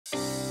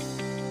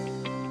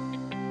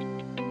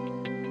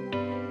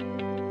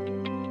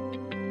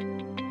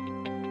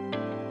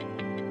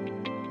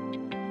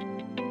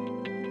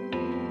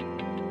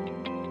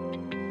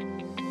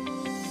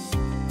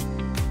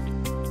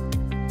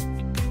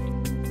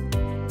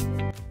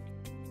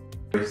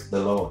Praise the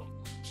Lord.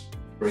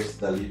 Praise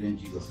the living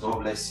Jesus. God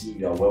bless you.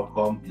 You are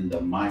welcome in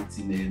the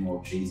mighty name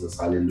of Jesus.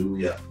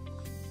 Hallelujah.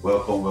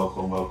 Welcome,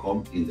 welcome,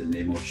 welcome in the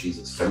name of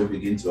Jesus. Shall we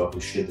begin to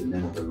appreciate the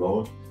name of the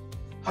Lord?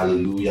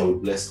 Hallelujah. We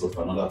bless God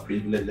for another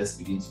privilege. Let's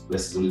begin to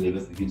bless His holy name.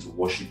 Let's begin to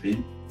worship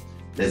Him.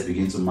 Let's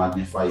begin to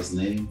magnify His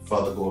name.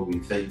 Father God, we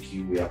thank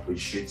you. We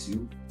appreciate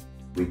you.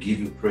 We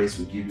give you praise.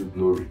 We give you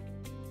glory.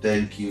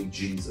 Thank you,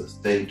 Jesus.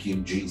 Thank you,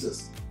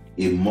 Jesus.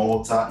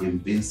 Immortal,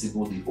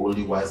 invincible, the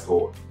only wise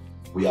God.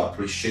 We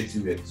appreciate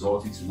you. We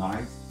exalt you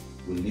tonight.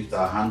 We lift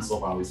our hands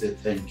up and we say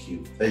thank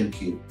you.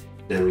 Thank you.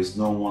 There is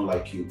no one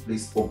like you.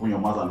 Please open your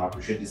mouth and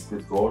appreciate this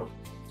great God.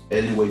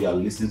 Anywhere you are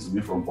listening to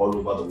me from all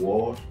over the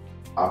world,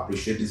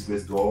 appreciate this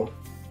great God.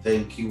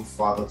 Thank you,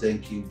 Father.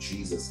 Thank you,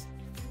 Jesus.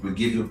 We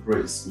give you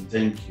praise. We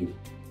thank you.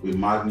 We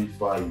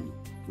magnify you.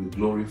 We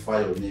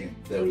glorify your name.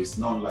 There is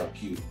none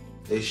like you.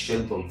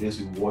 Ancient of days,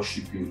 we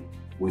worship you.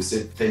 We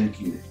say thank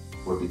you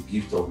for the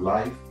gift of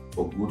life,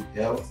 for good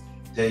health.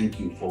 Thank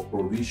you for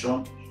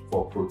provision,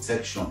 for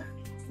protection.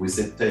 We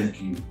say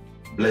thank you.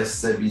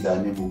 Blessed be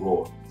thy name, O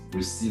God.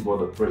 Receive all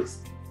the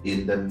praise.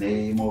 In the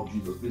name of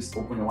Jesus, please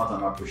open your mouth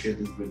and appreciate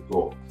this great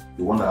God,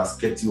 the one that has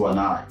kept you and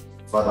I.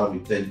 Father, we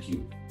thank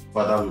you.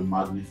 Father, we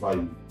magnify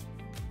you.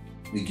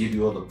 We give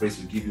you all the praise.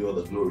 We give you all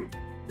the glory.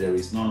 There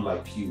is none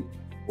like you.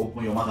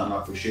 Open your mouth and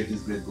appreciate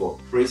this great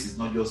God. Praise is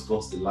not just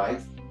God's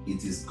delight,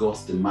 it is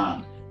God's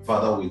demand.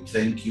 Father, we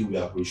thank you. We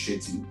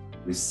appreciate you.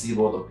 Receive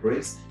all the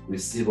praise.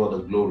 Receive all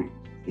the glory.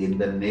 In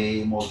the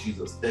name of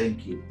Jesus.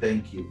 Thank you.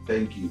 Thank you.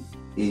 Thank you.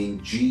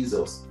 In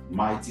Jesus'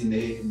 mighty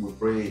name we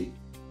pray.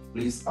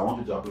 Please, I want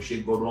you to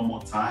appreciate God one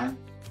more time.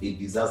 He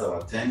deserves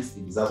our thanks.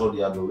 He deserves all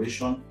the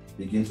adoration.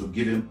 Begin to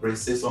give Him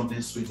praise. Say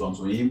something sweet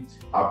unto Him.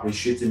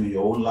 Appreciate Him in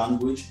your own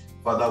language.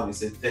 Father, we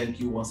say thank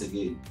you once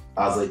again.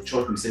 As a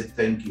church, we say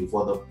thank you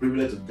for the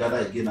privilege to gather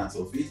again at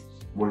your feet.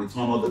 We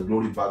return all the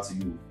glory back to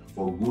you.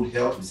 For good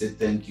health, we say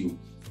thank you.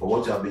 For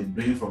what you have been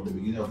doing from the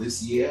beginning of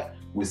this year,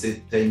 we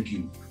say thank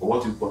you. For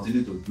what you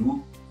continue to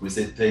do, we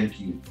say thank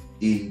you.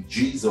 In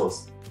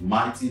Jesus'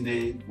 mighty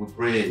name, we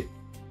pray.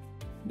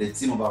 The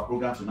theme of our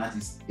program tonight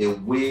is a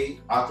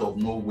way out of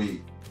no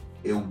way.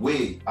 A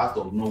way out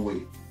of no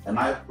way. And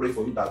I pray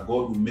for you that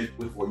God will make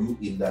way for you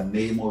in the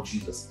name of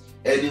Jesus.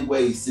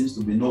 Anywhere it seems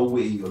to be no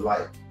way in your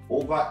life,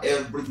 over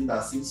everything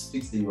that seems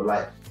fixed in your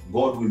life,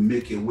 God will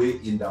make a way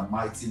in the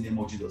mighty name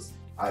of Jesus.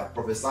 I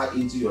prophesy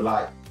into your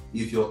life.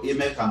 If your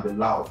amen can be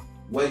loud,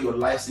 where your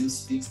life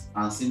seems fixed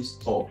and seems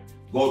stuck,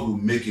 God will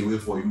make a way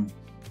for you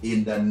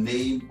in the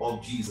name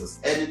of Jesus.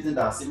 Anything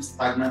that seems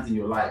stagnant in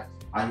your life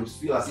and you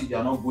feel as if you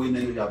are not going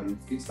anywhere, you have been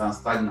fixed and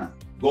stagnant,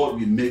 God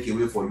will make a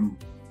way for you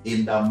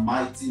in the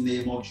mighty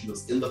name of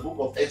Jesus. In the book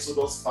of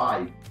Exodus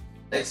 5,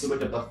 Exodus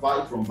chapter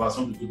 5 from verse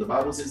 1 to 2, the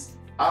Bible says,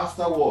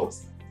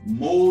 afterwards,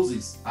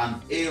 Moses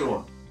and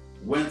Aaron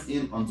went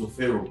in unto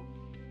Pharaoh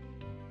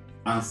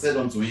and said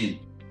unto him,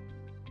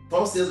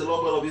 thus says the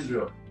Lord God of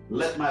Israel,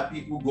 let my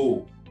people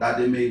go, that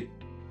they may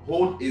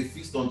hold a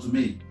feast unto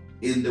me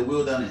in the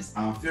wilderness.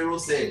 And Pharaoh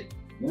said,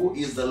 who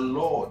is the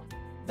Lord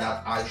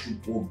that I should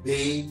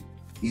obey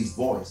his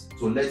voice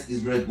to let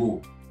Israel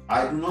go?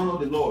 I do not know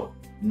the Lord,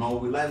 nor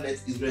will I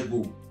let Israel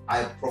go.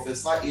 I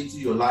prophesy into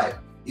your life.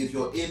 If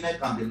your amen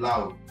can be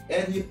loud,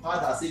 any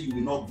part that says you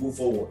will not go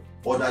forward,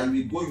 or that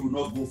you will go, you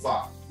will not go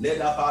far, let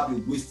that part be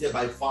wasted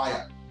by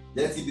fire.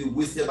 Let it be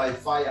wasted by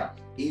fire.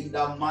 In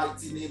the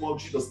mighty name of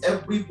Jesus.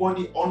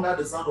 Everybody under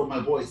the sound of my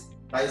voice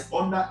that is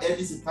under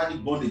any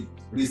satanic bondage,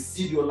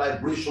 receive your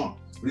liberation.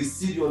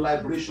 Receive your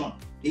liberation.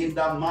 In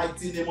the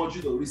mighty name of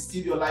Jesus.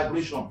 Receive your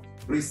liberation.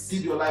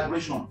 Receive your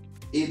liberation.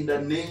 In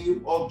the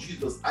name of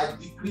Jesus, I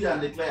decree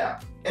and declare,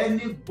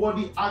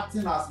 anybody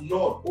acting as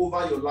Lord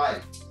over your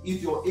life,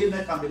 if your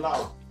amen can be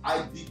loud,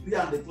 I decree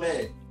and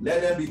declare,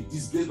 let them be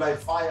disgraced by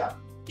fire.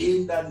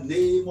 In the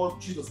name of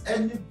Jesus.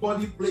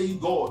 Anybody playing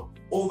God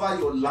over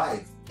your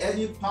life,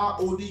 any power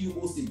holding you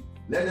hostage,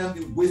 let them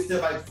be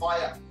wasted by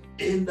fire.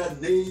 In the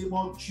name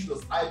of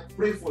Jesus, I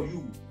pray for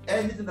you.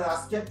 Anything that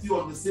has kept you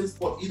on the same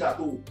spot, either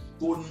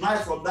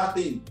tonight from that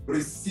thing,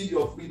 receive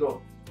your freedom.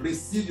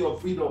 Receive your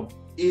freedom.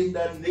 In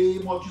the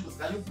name of Jesus.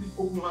 Can you please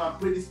open your mouth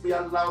and pray this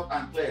prayer loud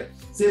and clear?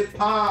 Say,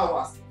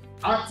 powers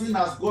acting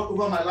as God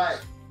over my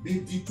life,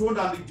 be dethroned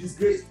and be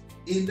disgraced.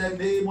 In the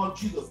name of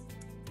Jesus.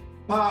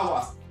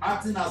 Powers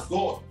acting as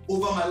God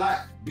over my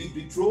life, be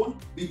dethroned,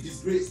 be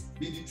disgraced.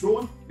 Be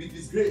dethroned, be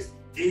disgraced.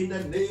 In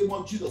the name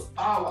of Jesus.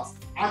 Powers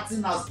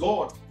acting as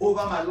God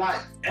over my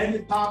life, any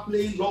power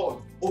playing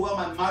Lord over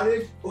my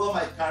marriage, over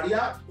my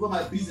career, over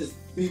my business,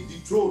 be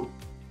dethroned.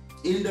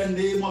 In the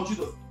name of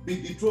Jesus. Be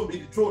dethroned, be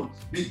dethroned,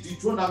 be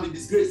dethroned and be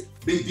disgraced.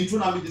 Be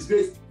dethroned and be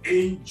disgraced.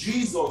 In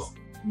Jesus'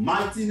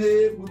 mighty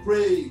name we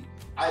pray.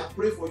 I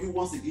pray for you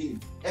once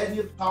again.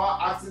 Any power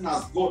acting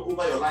as God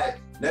over your life,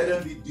 let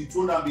them be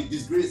dethroned and be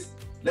disgraced.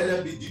 Let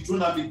them be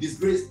dethroned and be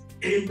disgraced.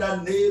 In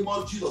the name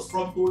of Jesus.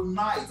 From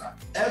tonight,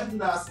 everything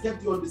that has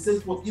kept you on the same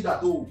spot, either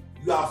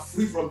you are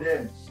free from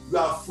them. You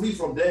are free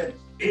from them.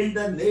 In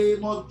the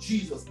name of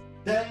Jesus.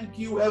 Thank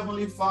you,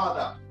 Heavenly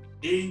Father.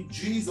 In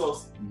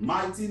Jesus'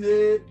 mighty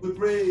name we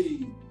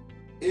pray.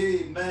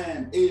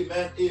 Amen.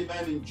 Amen.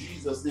 Amen. In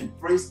Jesus' name.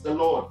 Praise the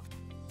Lord.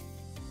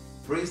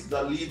 Praise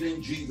the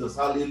living Jesus.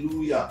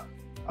 Hallelujah.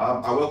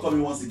 I welcome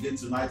you once again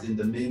tonight in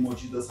the name of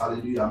Jesus.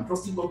 Hallelujah. I'm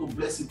trusting God to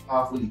bless you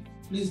powerfully.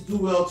 Please do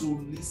well to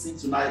listen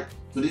tonight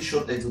to this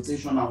short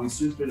exhortation, and we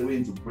swim straight away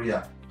into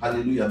prayer.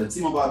 Hallelujah. The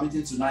theme of our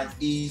meeting tonight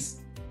is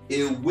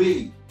a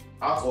way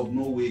out of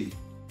no way.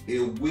 A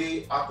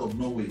way out of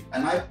no way.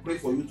 And I pray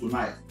for you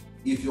tonight.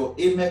 If your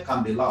amen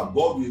can be loud,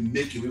 God will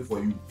make a way for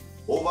you.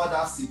 Over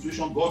that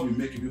situation, God will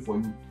make a way for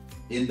you.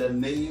 In the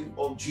name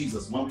of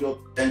Jesus. When we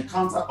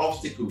encounter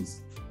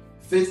obstacles,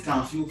 faith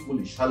can feel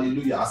foolish.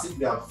 Hallelujah. As if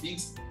we are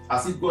fixed,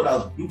 as if God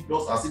has duped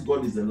us, as if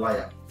God is a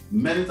liar.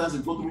 Many times we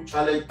go through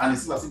challenge and it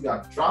seems as if we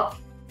are trapped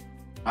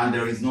and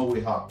there is no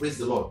way out. Praise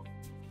the Lord.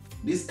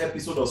 This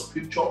episode of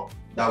scripture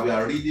that we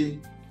are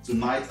reading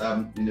tonight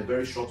in a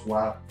very short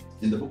while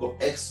in the book of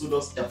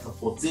Exodus chapter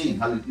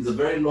 14. It's a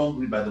very long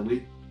read, by the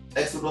way.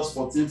 Exodus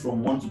 14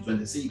 from 1 to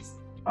 26.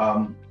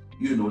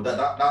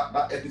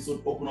 That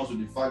episode opens us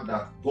with the fact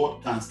that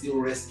God can still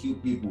rescue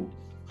people.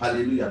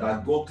 Hallelujah.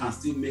 That God can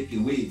still make a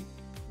way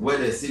where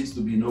there seems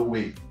to be no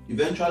way.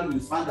 Eventually, we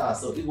find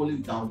ourselves, even if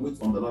we can wait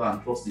on the Lord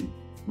and trust Him,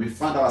 we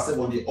find ourselves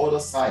on the other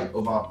side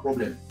of our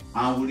problem.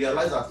 And we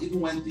realize that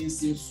even when things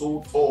seem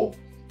so tough,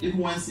 even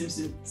when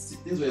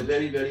things were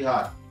very, very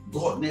hard,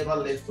 God never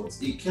left us.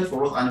 He cared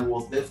for us and He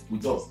was left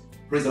with us.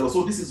 Praise the Lord.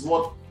 So this is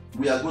what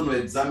we are going to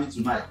examine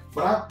tonight.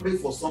 But I pray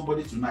for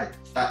somebody tonight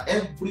that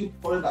every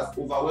problem that's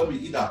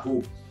overwhelming either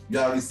hope, you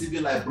are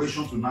receiving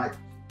liberation tonight.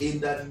 In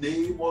the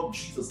name of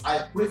Jesus,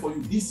 I pray for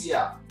you this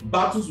year.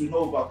 Battles will not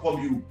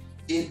overcome you.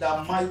 In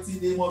the mighty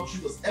name of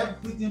Jesus,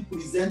 everything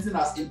presenting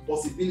as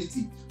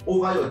impossibility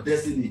over your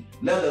destiny,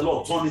 let the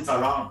Lord turn it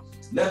around.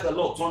 Let the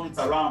Lord turn it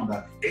around.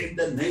 In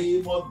the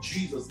name of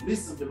Jesus.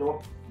 Listen to the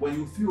Lord. When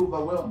you feel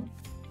overwhelmed,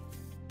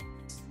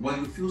 when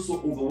you feel so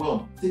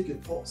overwhelmed, take a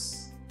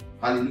pause.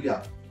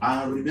 Hallelujah.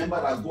 And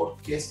remember that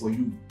God cares for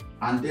you.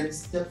 And then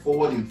step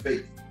forward in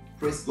faith.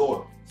 Praise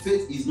God.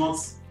 Faith is not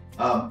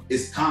a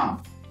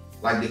scam,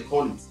 like they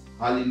call it.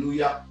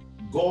 Hallelujah.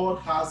 God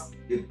has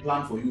a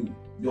plan for you.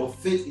 Your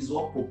faith is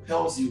what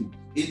propels you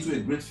into a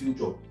great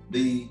future.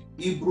 The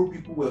Hebrew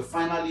people were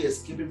finally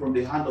escaping from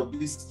the hand of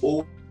this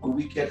old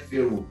wicked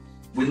Pharaoh.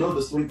 We know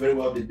the story very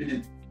well. They've been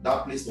in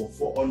that place for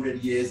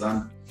 400 years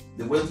and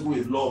they went through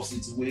a lot of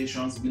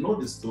situations. We know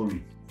the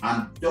story.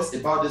 And just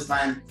about this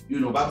time,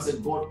 Bible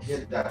said God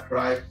heard their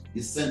cry.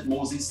 He sent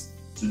Moses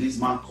to this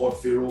man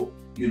called Pharaoh,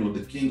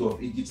 the king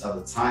of Egypt at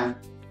the time.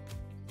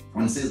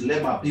 And he says,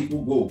 let my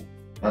people go,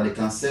 that they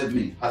can serve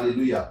me.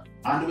 Hallelujah.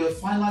 And they were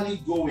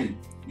finally going.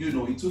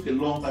 It took a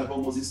long time for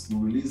Moses to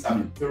release.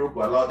 Pharaoh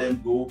could allow them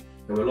to go.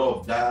 There were a lot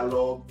of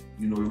dialogue.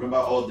 Remember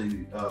all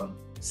the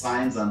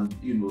signs and,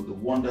 the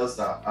wonders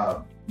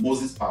that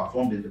Moses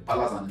performed in the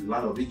palace and in the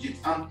land of Egypt.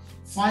 And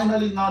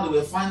finally, now they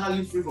were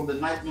finally free from the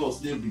nightmare of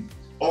slavery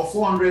of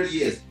 400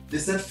 years. They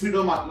said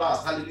freedom at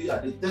last.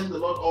 Hallelujah. They thanked the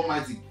Lord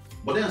Almighty.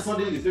 But then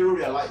suddenly Pharaoh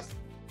realized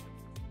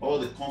all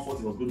the comfort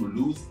he was going to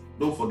lose.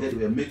 Don't forget,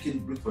 they were making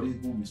bricks for these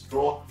people with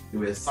straw. They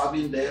were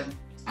serving them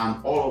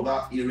and all of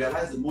that. He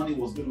realized the money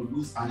was going to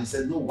lose and he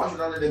said, no, why should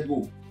I let them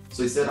go?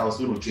 So he said, I was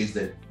going to chase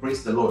them.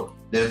 Praise the Lord.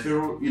 Then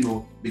Pharaoh,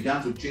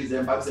 began to chase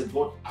them. The Bible said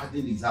God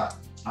hardened his heart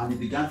and he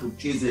began to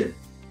chase them.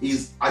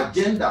 His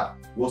agenda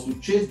was to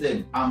chase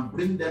them and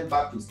bring them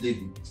back to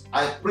slavery.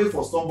 I pray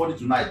for somebody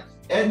tonight.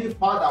 Any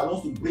power that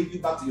wants to bring you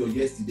back to your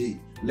yesterday,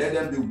 let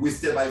them be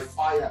wasted by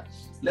fire.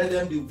 Let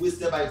them be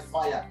wasted by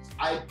fire.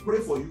 I pray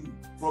for you.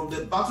 From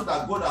the battle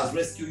that God has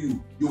rescued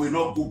you, you will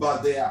not go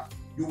back there.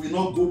 You will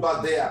not go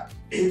back there.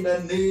 In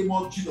the name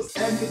of Jesus,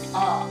 any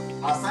power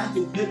assigned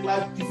to make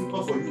life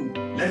difficult for you,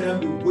 let them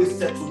be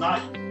wasted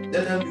tonight.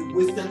 Let them be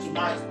wasted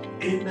tonight.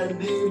 In the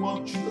name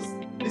of Jesus.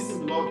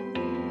 Listen, Lord,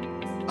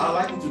 I'd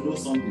like you to know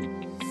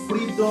something.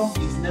 Freedom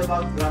is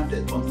never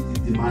granted until it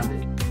is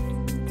demanded.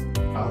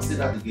 I'll say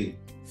that again.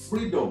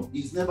 Freedom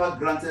is never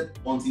granted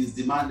until it's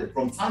demanded.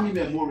 From time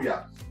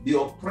immemorial, the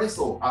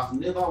oppressor has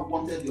never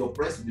wanted the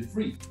oppressed to be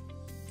free.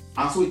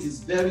 And so it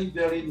is very,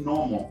 very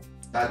normal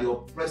that the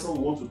oppressor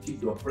will want to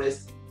keep the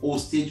oppressed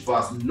hostage for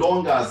as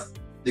long as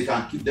they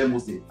can keep them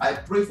hostage. I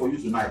pray for you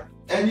tonight.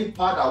 Any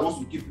power that wants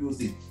to keep you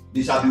hostage,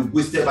 they shall be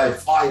wasted by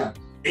fire.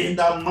 In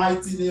the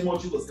mighty name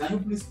of Jesus. Can you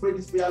please pray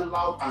this prayer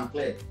loud and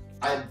clear?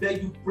 I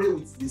beg you, pray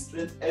with the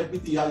strength,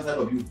 everything you have inside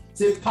of you.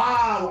 Say,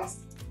 powers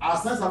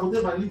assigned to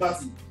sabotage my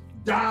liberty,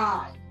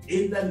 die.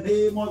 In the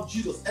name of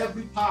Jesus.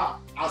 Every power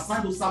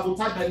assigned to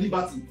sabotage my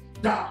liberty,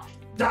 die,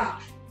 die,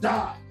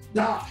 die,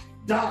 die.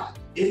 Die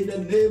in the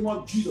name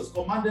of Jesus.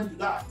 Command them to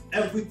die.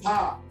 Every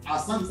power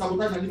assigned to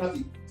sabotage my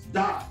liberty,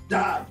 die,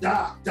 die,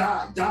 die,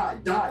 die, die,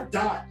 die,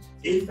 die.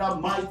 In the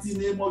mighty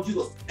name of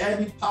Jesus.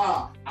 Any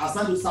power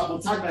assigned to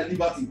sabotage my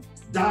liberty,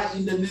 die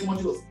in the name of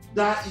Jesus.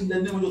 Die in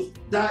the name of Jesus.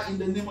 Die in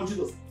the name of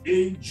Jesus.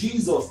 In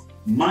Jesus'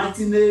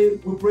 mighty name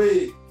we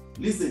pray.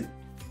 Listen,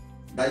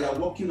 that you are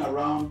walking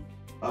around,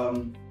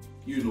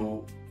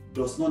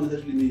 does not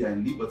necessarily mean you are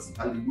in liberty.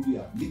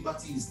 Hallelujah.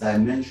 Liberty is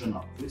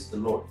dimensional. Praise the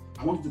Lord.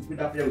 I want you to pray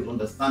that prayer with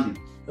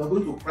understanding. You are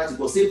going to cry to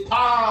God. Say,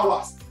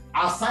 powers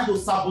assigned to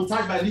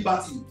sabotage my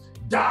liberty,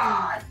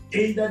 die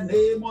in the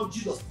name of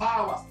Jesus.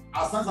 Powers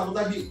assigned to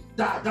sabotage me,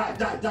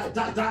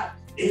 die.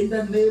 In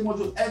the name of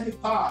Jesus, any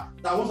power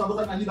that wants to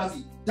sabotage my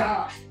liberty,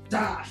 die.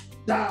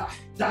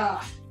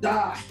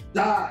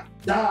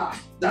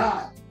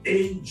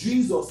 In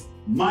Jesus'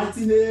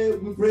 mighty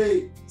name we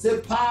pray. Say,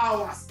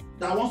 powers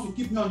that wants to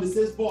keep me on the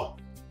same spot,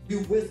 be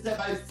wasted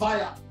by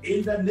fire.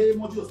 In the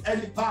name of Jesus,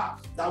 any power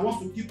that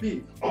wants to keep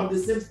me on the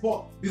same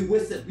spot, be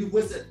wasted.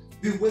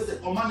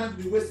 Command them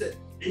to be wasted.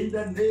 In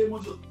the name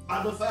of Jesus,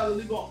 by the fire of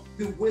the God,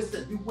 be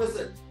wasted.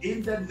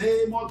 In the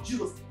name of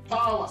Jesus,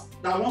 powers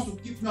that wants to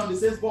keep me on the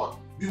same spot,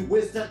 be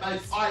wasted by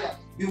fire.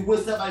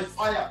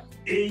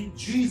 In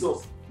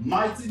Jesus'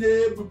 mighty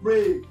name we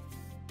pray.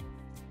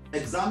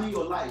 Examine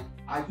your life.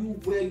 Are you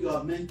where you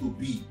are meant to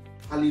be?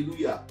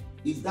 Hallelujah.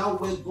 Is that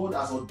where God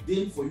has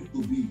ordained for you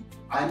to be?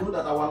 I know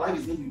that our life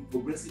is going to be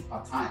progressive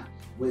at time.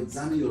 But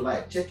examine your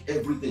life. Check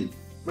everything.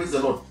 Praise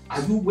the Lord.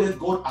 Are you where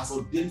God has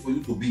ordained for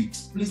you to be?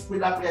 Please pray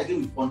that prayer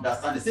again with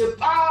understanding. Say,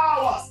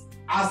 powers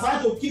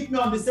assigned to keep me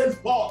on the same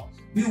spot,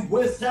 be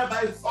wasted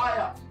by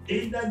fire.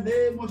 In the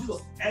name of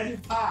Jesus, any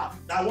power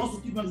that wants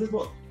to keep me on the same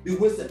spot, be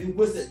wasted.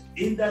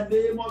 In the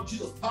name of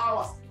Jesus,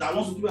 powers that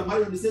wants to keep my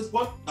marriage on the same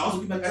spot, that wants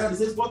to keep my career on the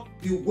same spot,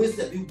 be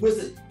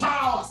wasted.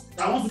 Powers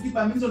that wants to keep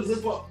my ministry on the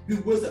same spot, be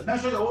wasted.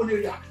 Mention your own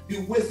area, be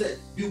wasted.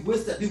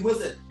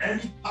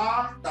 Any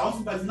power that wants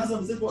to keep my finances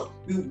on the same spot,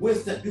 be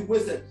wasted.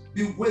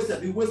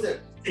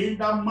 In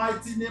the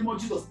mighty name of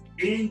Jesus,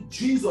 in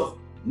Jesus'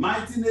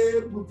 mighty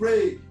name we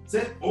pray.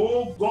 Say,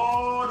 oh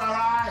God,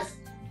 arise,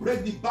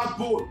 break the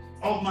backbone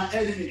of my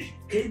enemy.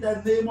 In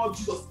the name of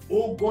Jesus,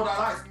 oh God,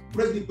 arise,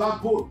 break the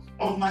backbone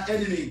of my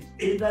enemy.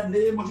 In the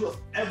name of Jesus,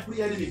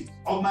 every enemy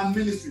of my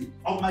ministry,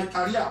 of my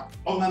career,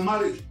 of my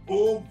marriage,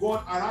 oh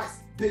God,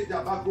 arise, break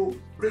their backbone.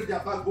 In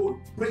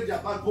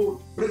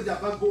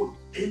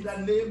the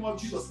name of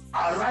Jesus,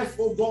 arise,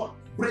 oh God,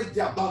 break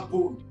their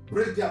backbone.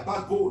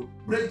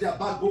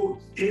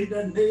 In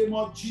the name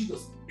of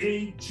Jesus,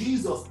 in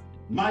Jesus'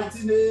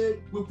 mighty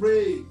name we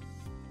pray.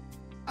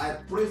 I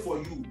pray for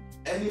you.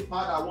 Any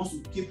power that wants to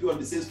keep you on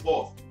the same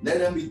spot, let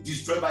them be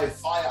destroyed by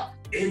fire.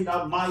 In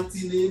the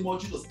mighty name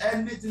of Jesus.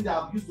 Anything that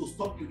have used to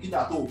stop you in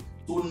at home,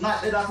 tonight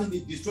let that thing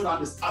be destroyed and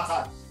be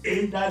scattered.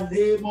 In the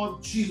name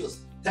of Jesus.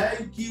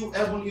 Thank you,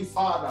 Heavenly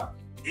Father.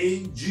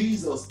 In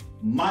Jesus'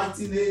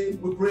 mighty name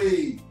we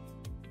pray.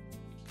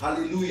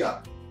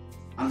 Hallelujah.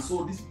 And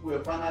so these people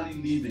were finally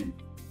leaving.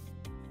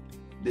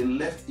 They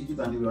left Egypt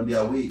and they were on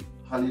their way.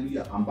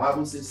 Hallelujah. And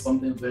Bible says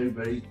something very,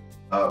 very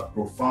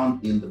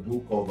profound in the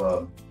book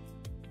of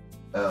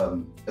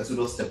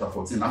Exodus chapter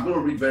 14. I'm going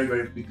to read very,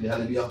 very quickly.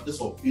 Hallelujah. Just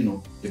for,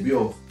 a bit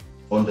of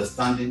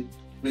understanding.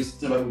 Please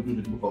turn back with me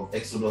to the book of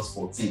Exodus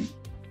 14.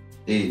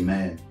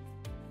 Amen.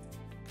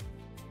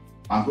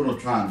 I'm going to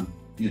try and,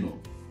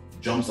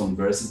 jump some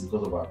verses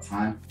because of our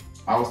time.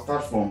 I'll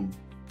start from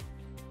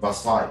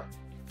verse 5.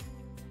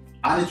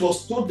 And it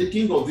was told the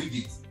king of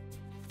Egypt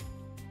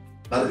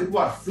that the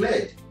people had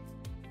fled,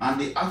 and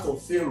the heart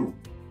of Pharaoh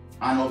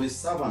and of his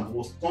servant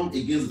was turned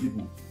against the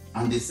people.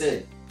 And they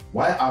said,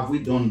 why have we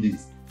done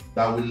this,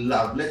 that we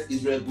have let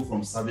Israel go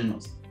from serving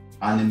us?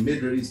 And he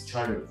made ready his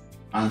chariot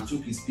and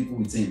took his people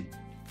with him.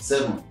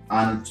 7.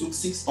 And he took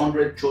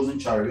 600 chosen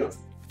chariots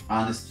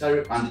and his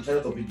chariot and the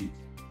chariot of Egypt,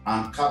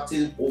 and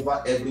captain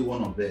over every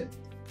one of them.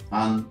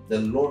 And the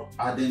Lord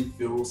hardened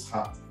Pharaoh's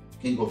heart,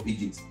 king of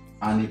Egypt,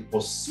 and he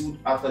pursued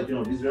after the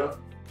children of Israel,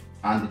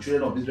 and the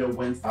children of Israel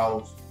went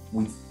out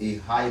with a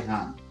high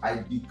hand.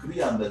 I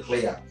decree and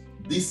declare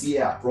this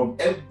year, from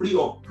every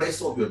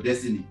oppressor of your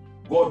destiny,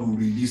 God will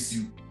release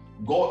you.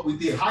 God,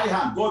 with a high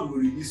hand, God will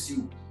release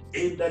you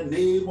in the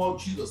name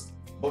of Jesus.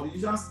 But the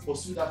Egyptians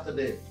pursued after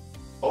them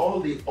all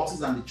the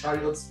horses and the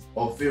chariots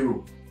of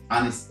Pharaoh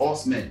and his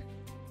horsemen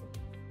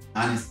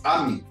and his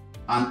army,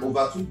 and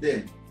overtook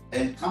them,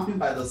 encamping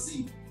by the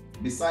sea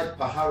beside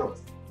Paharot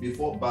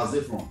before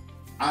Bazephron.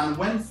 And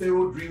when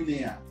Pharaoh drew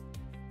near,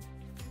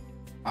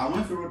 children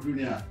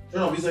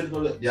of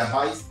Israel lifted their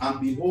eyes, and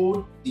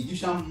behold, the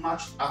Egyptians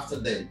marched after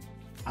them,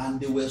 and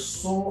they were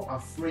so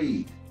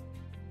afraid.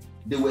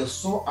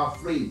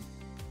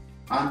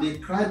 And they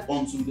cried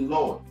unto the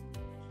Lord,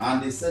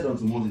 and they said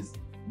unto Moses,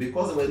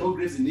 because there were no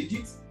graves in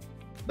Egypt,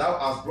 thou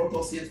hast brought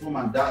us here home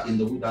and died in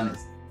the wilderness.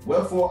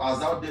 Wherefore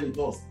hast thou dealt with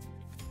us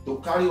to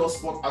carry us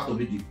forth out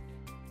of Egypt?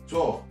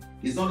 12.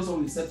 Is not this what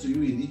we said to you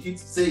in Egypt,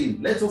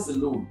 saying, let us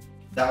alone,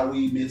 that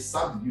we may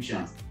serve the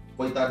Egyptians?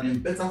 For it had been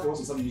better for us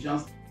to serve the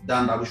Egyptians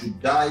than that we should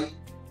die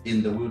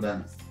in the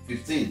wilderness.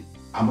 15.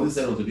 And Moses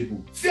said unto the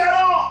people, fear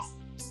not,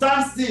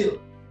 stand still.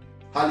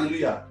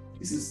 Hallelujah.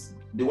 This is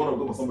the word of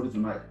God for somebody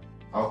tonight.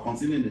 I'll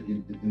continue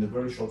in a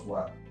very short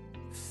while.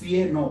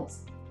 Fear not,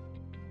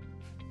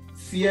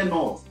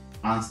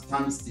 and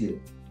stand still.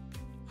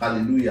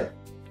 Hallelujah.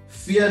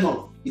 Fear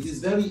not. It is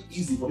very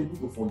easy for people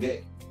to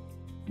forget.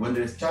 When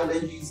there is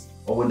challenges,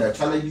 or when there are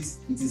challenges,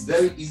 it is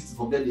very easy to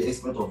forget the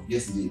exploit of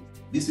yesterday.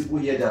 These people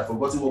here, they have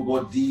forgotten what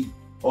God did,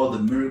 all the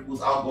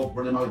miracles, how God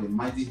brought them out with a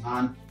mighty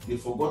hand.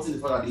 They've forgotten the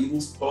fact that they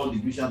even spoiled the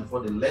vision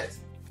before they left.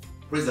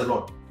 Praise the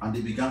Lord. And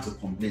they began to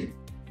complain.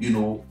 You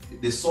know,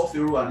 they saw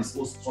Pharaoh and his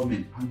host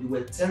coming, and they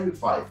were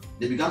terrified.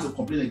 They began to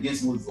complain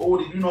against Moses. Oh,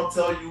 did we not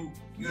tell you,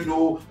 you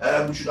know,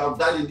 we should have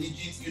died in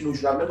Egypt, you know,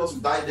 should have let us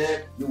die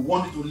there. You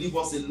wanted to leave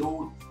us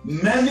alone.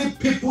 Many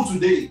people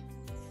today,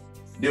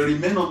 they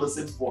remain on the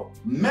same spot.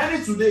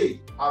 Many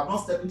today have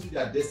not stepped into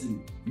their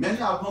destiny. Many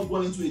have not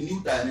gone into a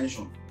new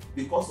dimension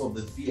because of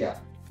the fear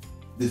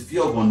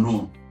of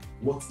unknown.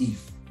 What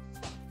if?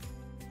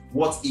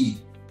 What if?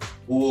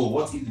 Oh,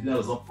 what if the business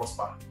does not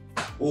prosper?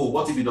 Oh,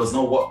 what if it does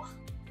not work?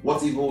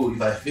 What if, oh,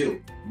 if I fail?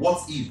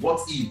 What if?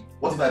 What if?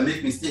 What if I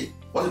make mistake?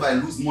 What if I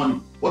lose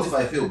money? What if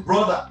I fail?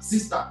 Brother,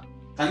 sister,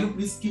 can you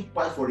please keep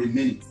quiet for a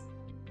minute?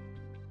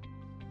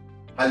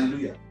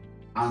 Hallelujah.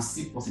 And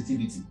see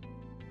positivity.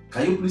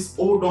 Can you please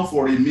hold on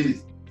for a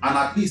minute and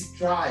at least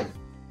try?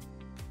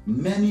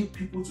 Many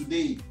people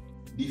today,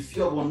 the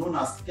fear of unknown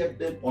has kept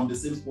them on the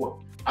same spot.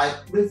 I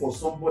pray for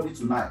somebody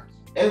tonight.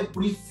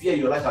 Every fear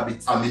in your life shall be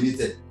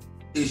terminated.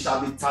 It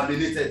shall be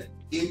terminated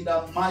in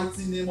the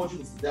mighty name of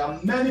Jesus. There are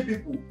many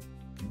people,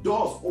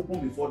 doors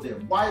open before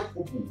them, wide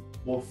open,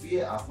 but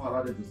fear has not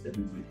allowed them to step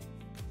into it.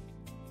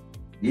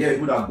 Yeah,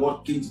 people that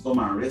God came to come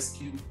and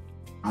rescue,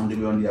 and they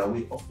were on their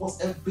way. Of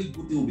course, every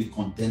good thing will be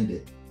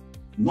contended.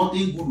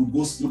 Nothing good will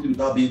go smoothly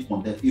without being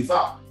contended. In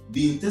fact,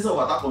 the intensity of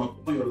attack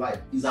on your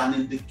life is an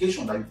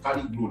indication that you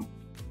carry glory.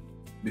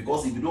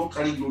 Because if you don't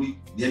carry glory,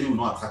 the enemy will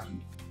not attack you.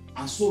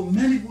 And so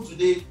many people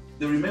today,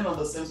 they remain on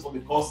the same spot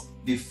because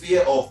the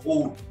fear of,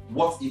 oh,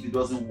 what if it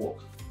doesn't work?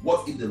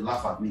 What if they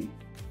laugh at me?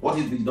 What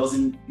if it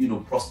doesn't, you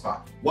know,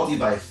 prosper? What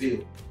if I fail?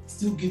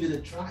 Still give it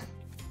a try.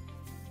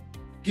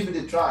 Give it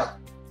a try.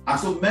 And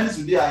so many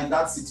today are in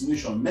that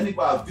situation. Many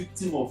people are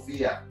victims of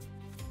fear.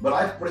 But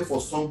I pray for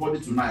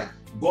somebody tonight.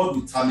 God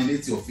will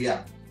terminate your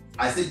fear.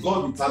 I say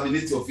God will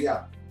terminate your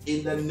fear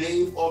in the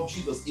name of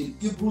Jesus. In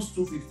Hebrews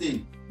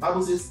 2:15,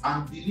 Bible says,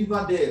 and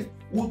deliver them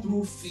who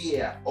through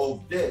fear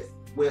of death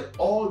were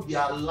all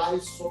their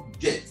lives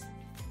subject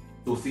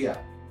to fear.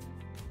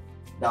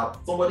 That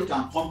somebody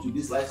can come to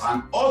this life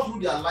and all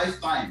through their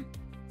lifetime,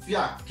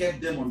 fear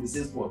kept them on the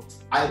same spot.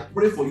 I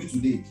pray for you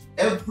today.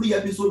 Every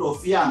episode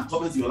of fear and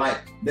torment in your life,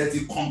 let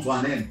it come to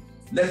an end.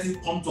 Let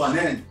it come to an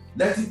end.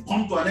 Let it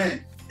come to an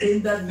end.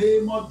 In the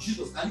name of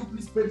Jesus. Can you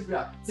please pray this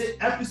prayer? Say,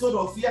 episode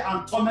of fear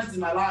and torment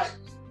in my life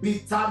be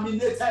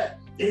terminated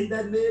in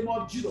the name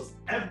of Jesus.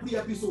 Every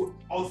episode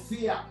of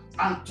fear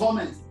and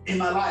torment in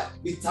my life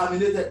be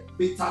terminated,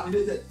 be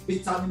terminated, be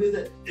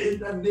terminated in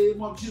the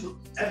name of Jesus.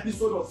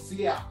 Episode of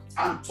fear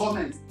and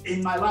torment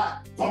in my life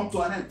come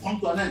to an end, come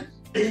to an end.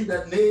 In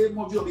the name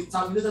of Jesus, be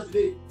terminated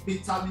today. Be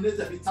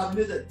terminated, be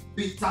terminated,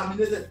 be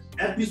terminated.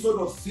 Episode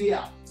of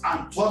fear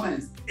and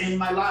torment in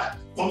my life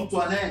come to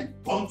an end,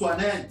 come to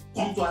an end,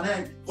 come to an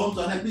end, come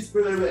to an end. Please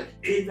pray very well.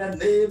 In the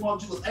name of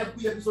Jesus,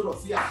 every episode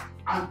of fear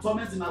and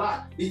torment in my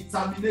life be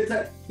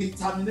terminated, be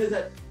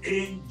terminated.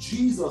 In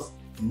Jesus'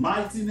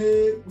 mighty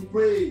name we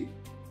pray.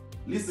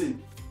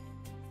 Listen,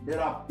 there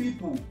are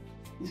people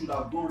who should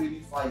have gone really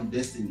far in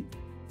destiny,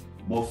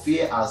 but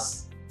fear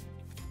has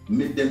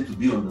made them to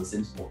be on the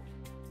same spot.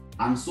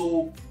 And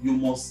so you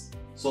must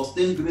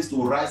sustain grace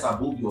to rise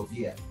above your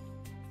fear.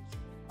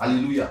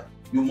 Hallelujah.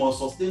 You must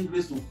sustain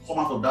grace to come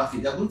out of that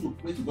fear. You're going to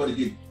pray to God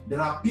again. There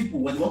are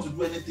people, when they want to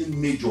do anything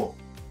major,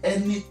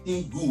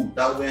 anything good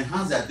that will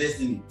enhance their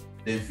destiny,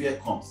 then fear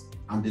comes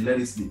and they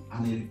let it slip.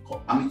 And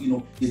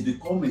it's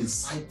become a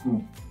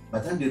cycle. By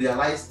the time they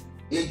realize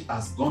age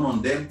has gone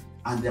on them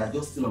and they are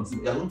just still on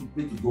sleep, they are going to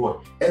pray to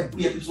God.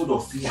 Every episode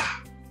of fear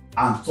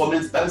and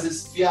torment, the Bible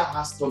says fear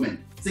has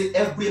torment. Say,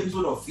 every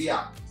episode of fear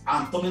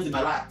and torment in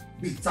my life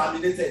be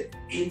terminated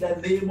in the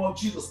name of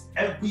Jesus.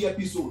 Every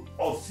episode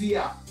of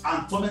fear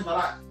and torment in my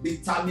life be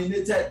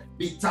terminated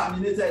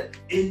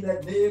in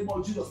the name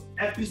of Jesus.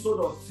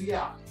 Episode of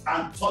fear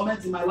and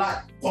torment in my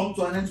life come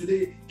to an end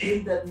today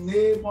in the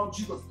name of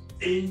Jesus.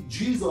 In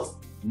Jesus'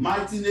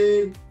 mighty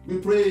name we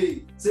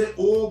pray. Say,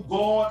 oh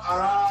God,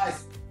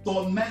 arise,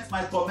 torment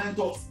my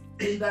tormentors.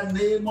 In the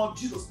name of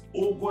Jesus,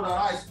 oh God,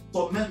 arise,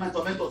 torment my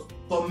tormentors,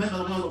 torment my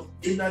tormentors.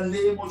 In the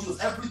name of Jesus,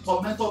 every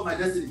tormentor of my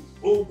destiny,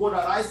 oh God,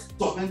 arise,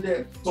 torment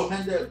them,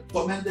 torment them,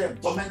 torment them,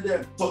 torment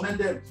them, torment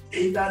them.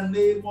 In the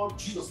name of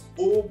Jesus,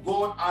 oh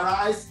God,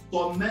 arise,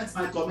 torment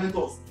my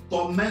tormentors,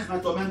 torment my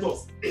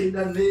tormentors. In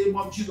the name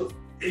of Jesus,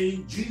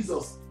 in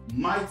Jesus'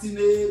 mighty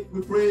name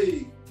we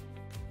pray.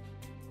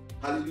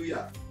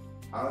 Hallelujah.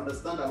 I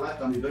understand that life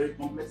can be very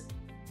complex,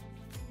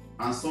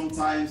 and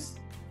sometimes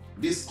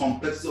this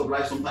complexity of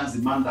life sometimes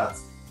demands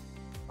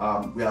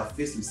that we are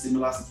faced with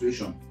similar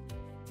situation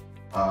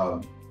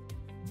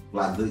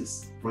like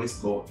this. Praise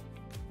God.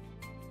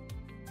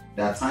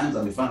 There are times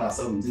that we find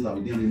ourselves in things that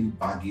we didn't really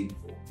bargain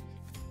for.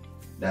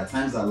 There are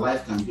times that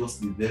life can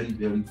just be very,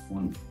 very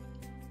funny,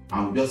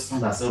 and we just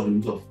find ourselves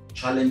in of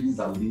challenges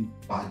that we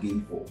didn't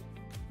bargain for.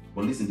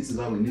 But listen, this is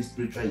why we need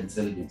spiritual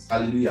intelligence.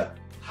 Hallelujah.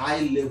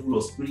 High level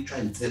of spiritual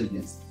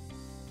intelligence.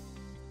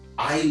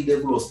 High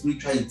level of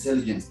spiritual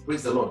intelligence.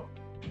 Praise the Lord.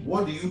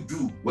 What do you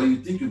do when you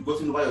think you've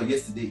gotten over your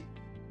yesterday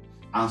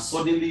and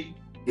suddenly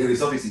it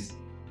resurfaces?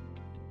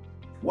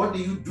 What do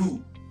you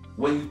do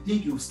When you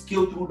think you've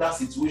scaled through that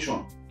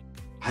situation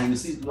and you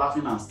see it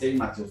laughing and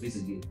staring at your face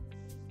again.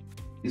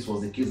 This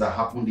was the case that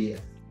happened here.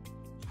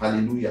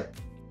 Hallelujah.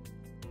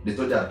 They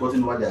thought they had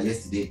gotten over there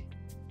yesterday,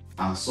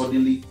 and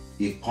suddenly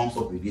it comes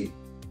up again.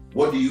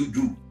 What do you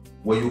do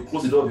when you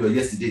close the door of your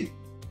yesterday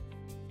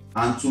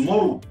and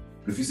tomorrow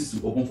refuses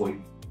to open for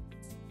you?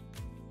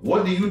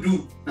 What do you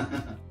do?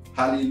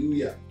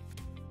 Hallelujah.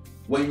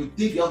 When you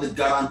think you have the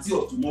guarantee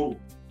of tomorrow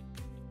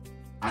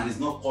and it's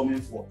not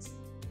coming forth.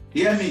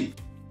 Hear me.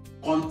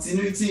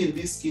 Continuity in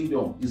this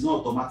kingdom is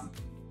not automatic.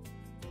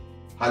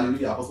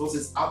 Hallelujah. Apostle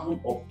says, having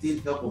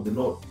obtained help of the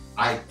Lord,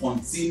 I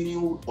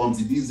continue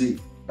until this day.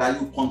 That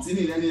you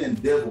continue in any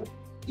endeavor,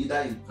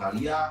 either in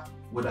career,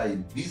 whether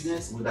in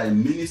business, whether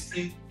in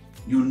ministry,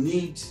 you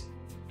need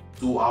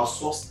to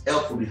outsource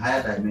help from a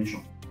higher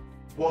dimension.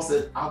 Paul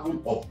said,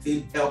 having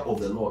obtained help of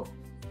the Lord,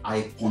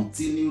 I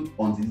continued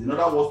until. In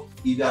other words,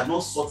 if you had not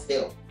sought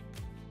help,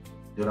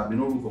 there would have been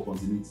no room for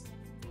continuity.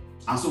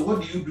 And so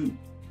what do you do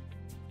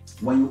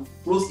when you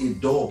close a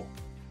door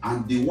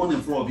and the one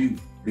in front of you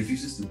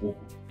refuses to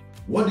open?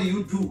 What do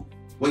you do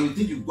when you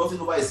think you've gotten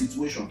over a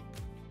situation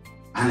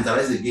and it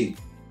arises again?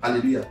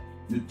 Hallelujah.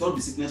 You thought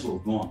the sickness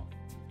was gone.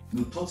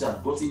 You thought you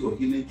had gotten your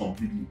healing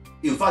completely.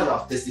 In fact, you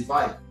have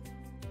testified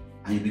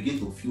and you begin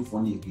to feel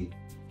funny again.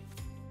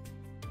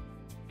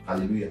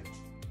 Hallelujah.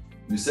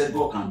 You said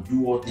God can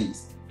do all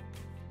things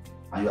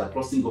and you are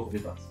trusting God for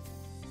papers.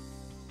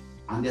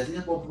 And they're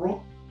thinking, but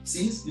bro,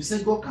 since you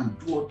said God can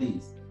do all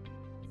things,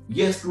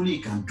 yes, truly He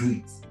can do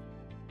it.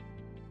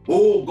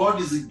 Oh,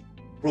 God is a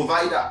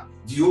provider,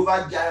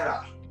 Jehovah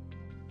Jireh.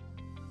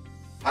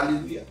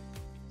 Hallelujah.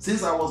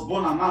 Since I was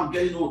born and now I'm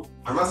getting old,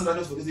 I'm asking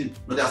that for this thing,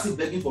 but they are still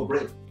begging for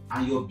bread,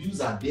 and your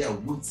bills are there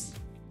waiting.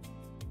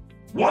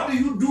 What do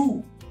you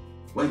do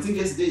when you think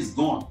yesterday is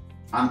gone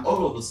and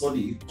all of a sudden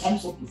it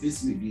comes up to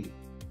face you again?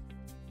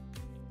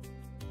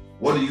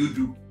 What do you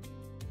do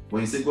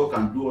when you say God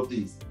can do all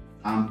things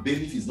and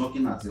belief is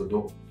knocking at your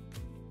door?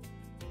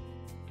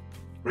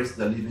 Praise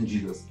the living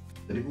Jesus.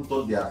 The people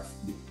thought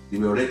they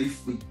were already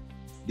free.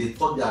 They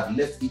thought they had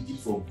left Egypt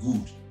for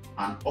good,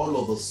 and all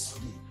of a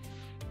sudden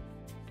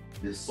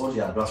they saw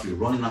the adversary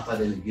running after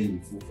them again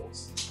in full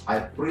force. I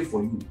pray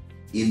for you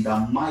in the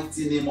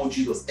mighty name of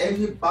Jesus.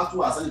 Any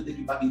battle has to take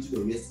you back into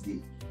your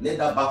yesterday, let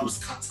that battle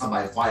scatter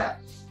by fire.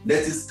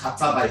 Let it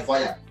scatter by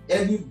fire.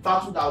 Any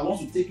battle that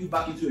wants to take you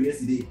back into your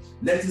yesterday,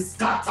 let it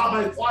scatter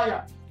by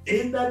fire.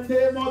 In the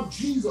name of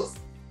Jesus.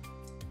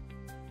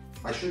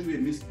 I show you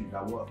a mystery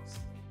that works.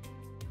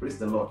 Praise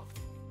the Lord.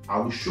 I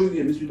will show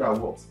you a mystery that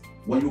works.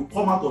 When you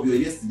come out of your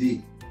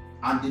yesterday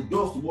and the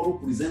doors tomorrow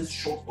presents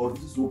shut or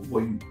this is open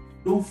for you,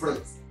 don't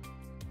fret.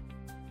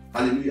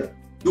 Hallelujah.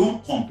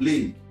 Don't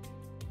complain.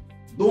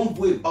 Don't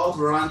go about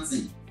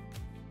ranting.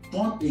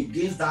 Turn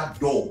against that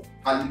door.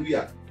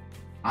 Hallelujah.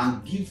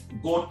 And give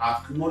God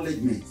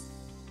acknowledgement.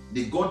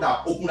 The God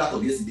that opened out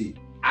of yesterday.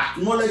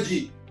 Acknowledge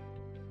it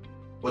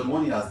for the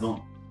one He has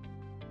done.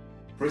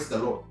 Praise the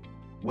Lord.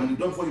 When the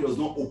door for you does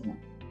not open,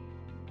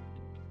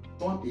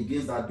 turn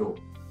against that door.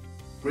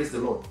 Praise the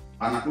Lord.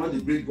 And acknowledge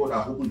the great God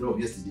that opened the door of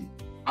yesterday.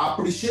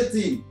 Appreciate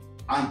Him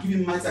and give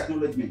Him mighty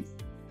acknowledgement.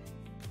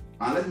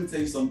 And let me tell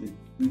you something.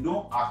 You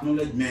don't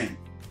acknowledge men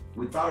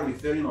without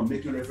referring or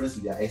making reference to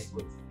their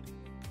exploits.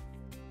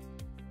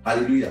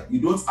 Hallelujah.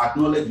 You don't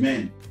acknowledge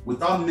men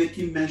without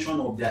making mention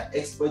of their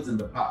exploits in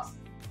the past.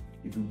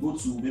 If you go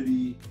to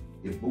maybe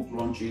a book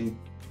launching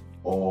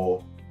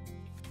or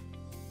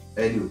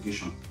any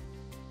occasion,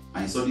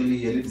 and suddenly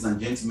here, ladies and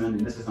gentlemen,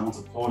 the next person I want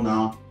to call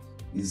now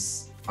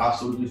is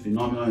absolutely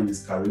phenomenal in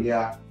his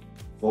career.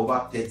 For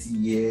over 30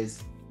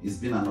 years, he's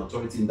been an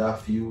authority in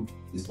that field.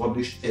 He's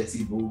published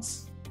 30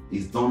 books.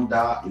 He's done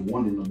that. He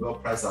won the Nobel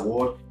Prize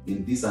Award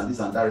in this and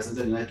that,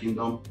 represented the United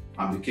Kingdom,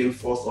 and became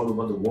first all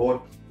over the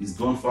world. He's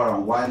gone far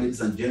and wide.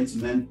 Ladies and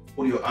gentlemen,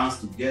 put your hands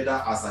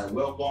together as I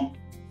welcome.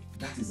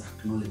 That is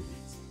acknowledgement.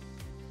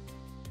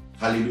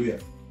 Hallelujah.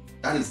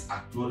 That is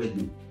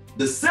acknowledgement.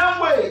 The same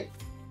way,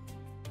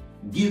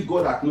 give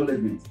God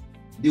acknowledgement.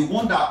 The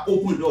one that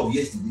opened the door of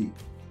yesterday.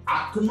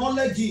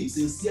 Acknowledge Him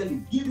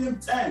sincerely. Give Him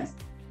thanks.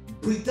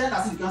 Pretend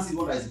as if you can't see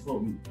God that is in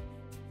front of you.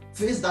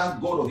 Face that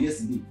God of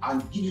yesterday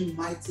and give Him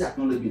mighty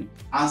acknowledgement.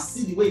 And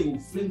see the way He will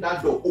fling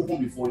that door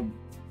open before you.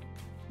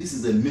 This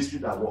is a mystery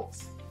that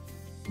works.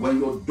 When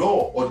your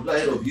door or the door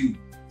ahead of you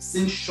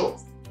seems shut,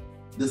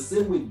 the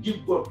same way,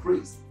 give God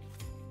praise.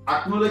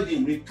 Acknowledge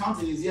Him.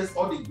 Recount in His ears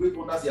all the great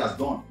wonders He has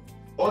done.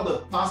 All the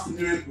past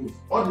miracles.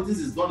 All the things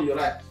He's done in your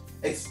life.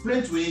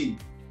 Explain to Him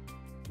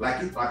like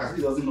as if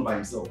He doesn't know by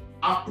Himself.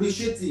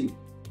 Appreciate Him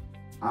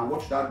and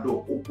watch that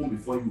door open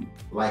before you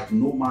like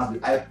no man.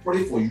 I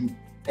pray for you.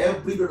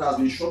 Every door that has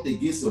been shut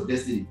against your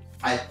destiny,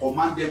 I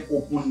command them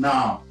open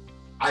now.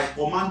 I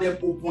command them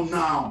open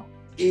now.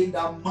 In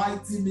the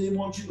mighty name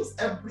of Jesus.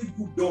 Every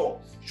good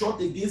door shut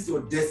against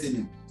your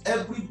destiny.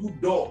 Every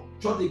good door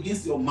shut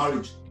against your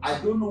marriage. I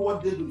don't know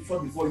what they will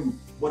shut before you,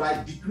 but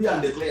I decree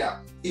and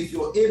declare, if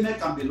your amen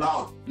can be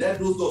loud, let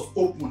those doors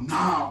open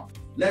now.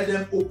 Let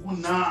them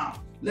open now.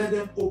 Let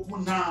them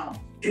open now.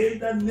 In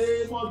the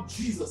name of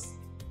Jesus.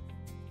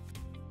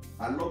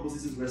 I love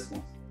Moses'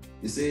 response.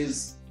 He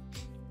says,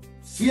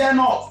 fear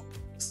not,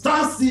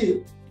 stand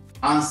still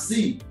and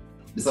see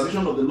the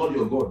salvation of the Lord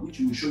your God, which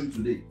he will show you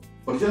today.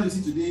 For the children you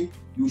see today,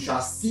 you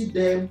shall see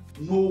them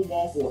no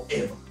more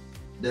forever.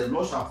 The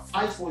Lord shall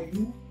fight for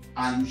you,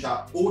 and you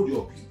shall hold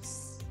your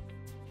peace.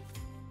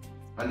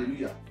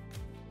 Hallelujah.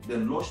 The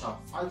Lord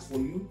shall fight for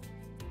you,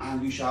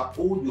 and you shall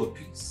hold your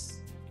peace.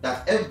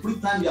 That every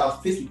time you are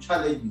faced with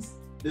challenges,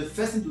 the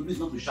first thing to do is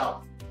not to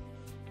shout.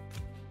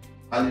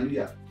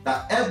 Hallelujah.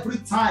 That every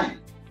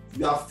time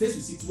you are faced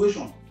with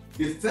situation,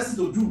 the first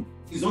thing to do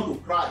is not to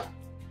cry,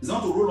 is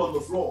not to roll on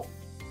the floor.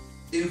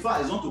 In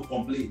fact, it's not to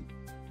complain.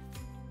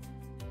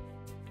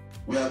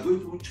 When you are going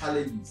through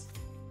challenges,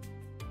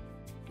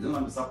 you don't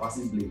have to start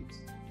passing blame.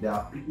 There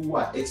are people who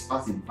are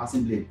experts in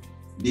passing blame.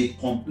 They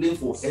complain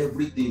for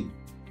everything.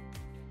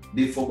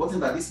 They've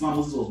forgotten that this man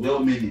Moses was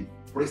well-meaning.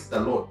 Praise the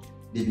Lord.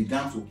 They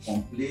began to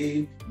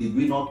complain. Did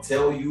we not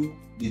tell you?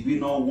 Did we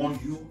not warn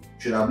you?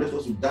 Should have left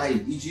us to die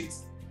in Egypt?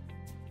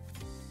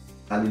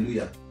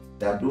 Hallelujah.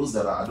 There are those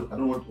that are, I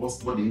don't know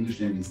what the English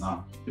name is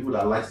now. People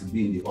that like to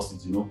be in the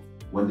hospital, you know,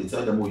 when they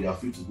tell them, oh, you are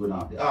free to go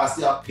now. I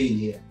still have pain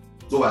here.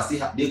 So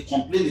they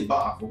complain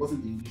about, I've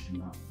forgotten the English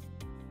name now.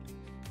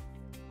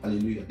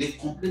 Hallelujah. They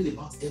complain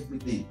about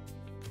everything.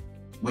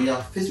 When you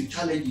are faced with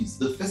challenges,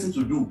 the first thing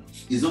to do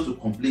is not to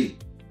complain.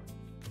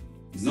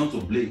 It's not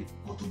to blame,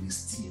 but to be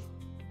still.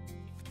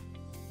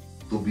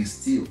 To be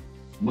still.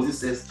 Moses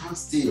says, stand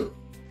still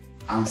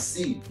and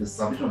see the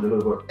salvation of the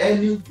Lord God.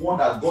 Anyone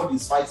that God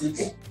is fighting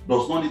for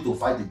does not need to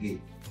fight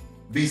again.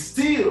 Be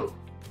still.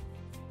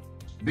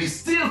 Be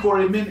still for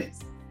a minute.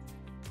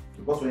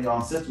 Because when you're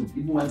unsettled,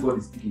 even when God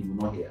is speaking, you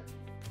will not hear.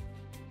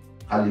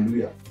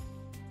 Hallelujah.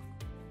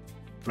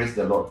 Praise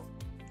the Lord.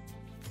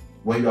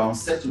 When you are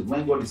unsettled,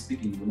 when God is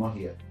speaking, you will not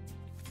hear.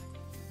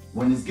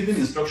 When He's giving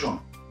instruction,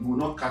 you will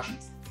not catch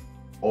it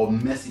or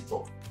mess it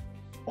up.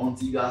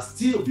 Until you are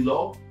still,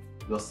 beloved,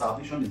 your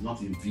salvation is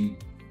not in view.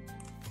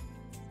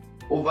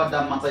 Over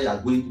that matter you are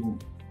going through,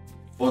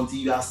 until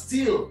you are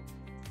still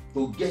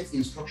to get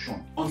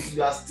instruction, until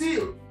you are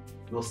still,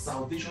 your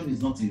salvation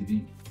is not in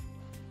view.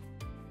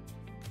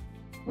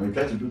 When you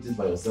try to do things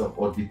by yourself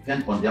or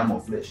depend on the arm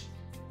of flesh,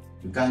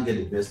 you can't get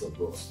the best of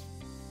God.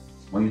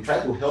 When you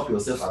try to help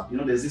yourself, you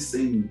know, there's this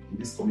saying in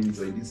this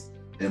community or in this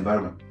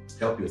environment,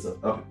 help yourself.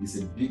 It's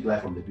a big lie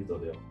from the pit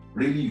of hell.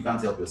 Really, you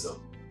can't help yourself.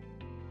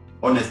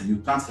 Honestly, you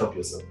can't help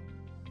yourself.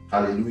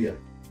 Hallelujah.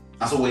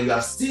 And so when you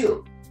are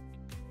still,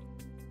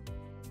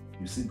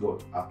 you see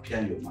God appear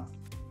in your mouth.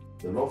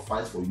 The Lord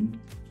fights for you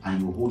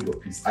and you hold your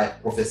peace. I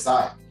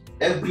prophesy,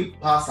 every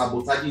power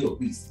sabotaging your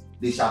peace,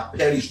 they shall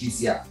perish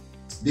this year.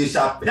 They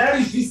shall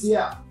perish this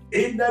year.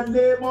 In the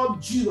name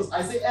of Jesus,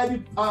 I say every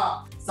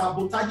power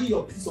sabotaging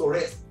your peace or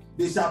rest,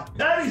 they shall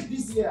perish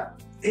this year.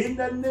 In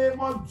the name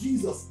of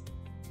Jesus.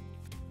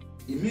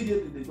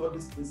 Immediately they got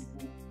this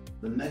principle.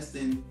 The next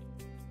thing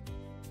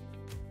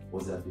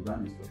was their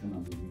divine instruction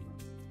and deliverance.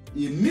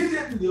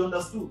 Immediately they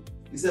understood.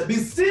 He said, be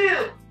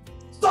still.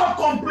 Stop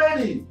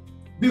complaining.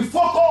 Be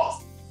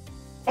focused.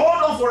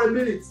 Hold on for a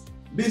minute.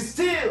 Be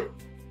still.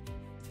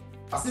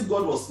 As if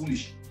God was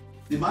foolish.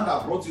 The man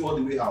that brought you all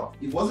the way out,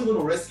 he wasn't going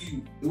to rescue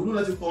you. He wouldn't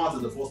let you come out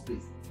in the first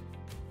place.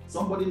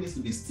 Somebody needs to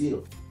be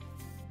still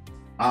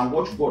and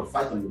watch God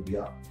fight on your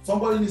behalf.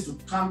 Somebody needs to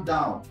calm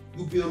down.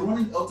 You'll be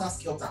running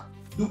helter-skelter,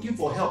 looking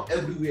for help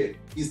everywhere.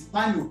 It's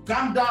time you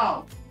calm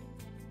down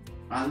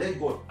and let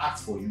God act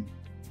for you.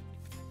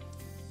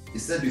 He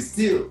said, be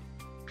still.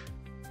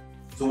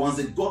 So once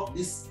they got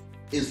this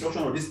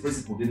instruction or this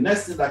principle, the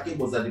next thing that came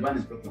was the divine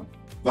instruction.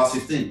 Verse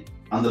 15,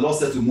 and the Lord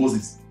said to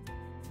Moses,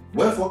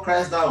 wherefore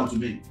criest thou unto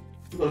me?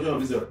 Speak of the children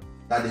of Israel,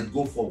 that they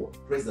go forward.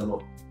 Praise the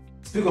Lord.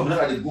 Speak of them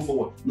that they go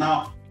forward.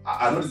 Now,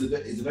 I know it's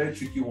a very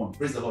tricky one.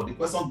 Praise the Lord. The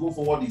question go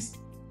forward is,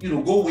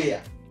 go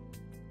where?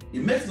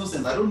 It makes no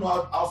sense. I don't know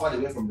how far they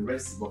were from the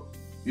Red Sea, but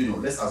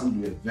let's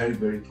assume they were very,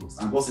 very close.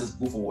 And God says,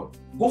 go forward.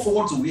 Go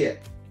forward to where?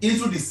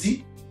 Into the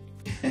sea?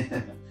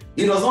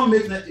 It does not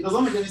make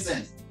any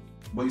sense.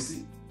 But you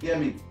see, hear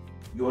me.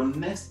 Your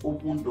next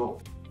open door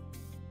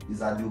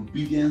is at the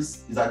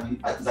obedience, is at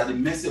the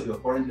mercy of your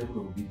current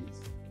level of obedience.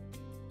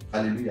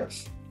 Hallelujah.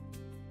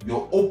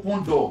 Your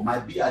open door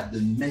might be at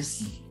the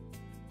mercy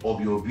of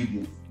your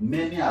obedience.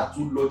 Many are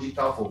too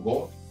logical for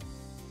God.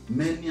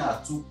 Many are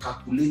too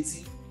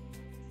calculative.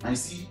 And you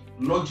see,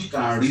 logic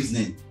and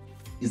reasoning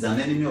is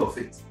an enemy of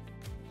faith.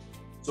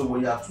 So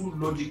when you are too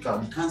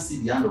logical, you can't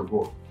see the hand of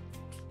God.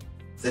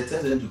 So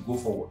tell them to go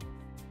forward.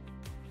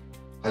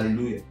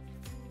 Hallelujah.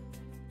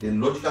 The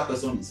logical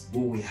person is go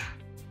where?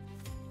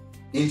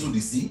 Into the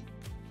sea.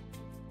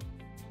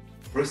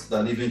 Praise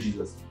the living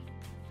Jesus.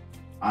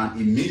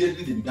 And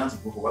immediately they began to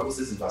go forward. The Bible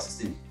says in verse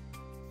 16.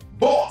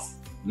 But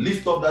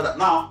lift up that.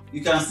 Now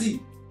you can see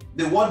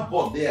the word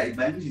but there, if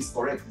my English is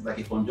correct, it's like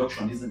a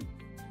conjunction, isn't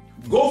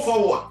it? Go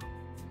forward.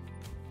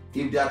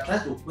 If they are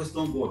trying to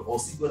question God or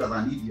see God as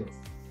an idiot,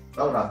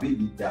 that would have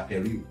been their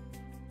peril.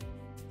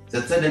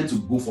 So tell them to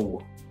go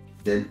forward.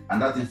 Then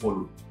another thing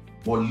followed.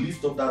 But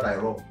lift up that thy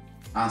rod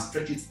and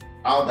stretch it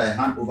out thy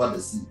hand over the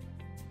sea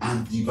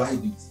and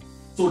divide it.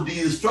 So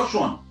the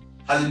instruction,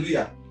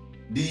 hallelujah,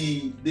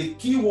 the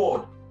key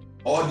word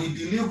or the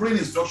delivering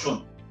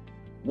instruction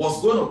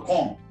was going to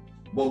come,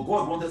 but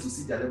God wanted to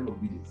see their level of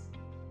obedience.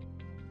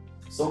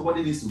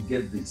 Somebody needs to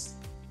get this,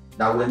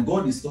 that when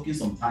God is talking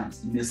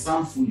sometimes, it may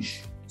sound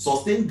foolish.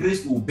 Sustain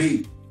grace to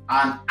obey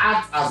and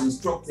act as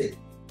instructed.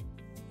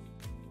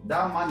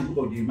 That man in the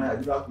book of Jeremiah,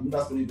 you know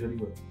that story very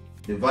well.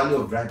 The valley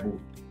of dry bone.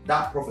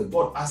 That prophet,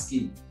 God asked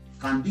him,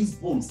 can these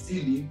bones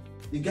still live?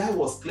 The guy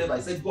was clever.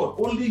 He said, God,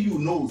 only you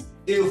knows.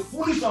 A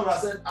foolish man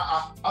said,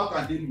 how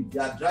can they live? They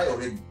are dry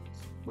already.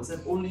 But he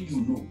said, only you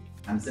know.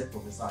 And he said,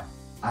 prophesy.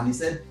 And he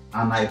said,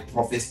 and I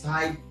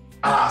prophesied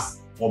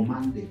as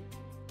commanded.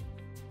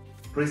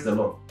 Praise the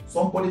Lord.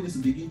 Somebody needs to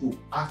begin to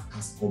act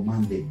as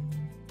commanded.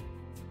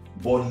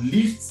 But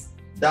lift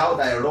thou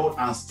thy rod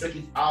and stretch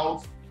it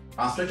out,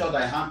 and stretch out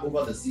thy hand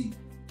over the sea,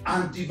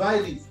 and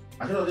divide it,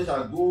 and they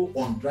shall go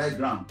on dry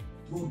ground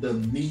through the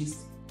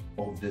midst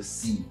of the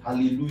sea.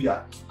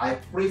 Hallelujah. I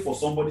pray for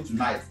somebody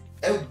tonight.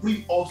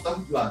 Every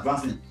obstacle to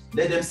advancement,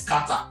 let them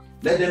scatter.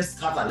 Let them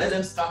scatter. Let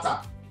them scatter.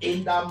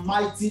 In the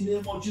mighty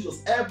name of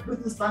Jesus.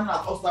 Everything standing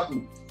as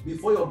obstacle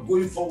before you're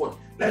going forward,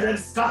 let them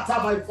scatter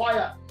by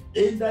fire.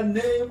 In the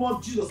name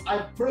of Jesus, I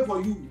pray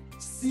for you.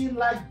 Sea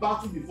like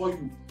battle before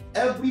you.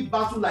 Every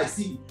battle like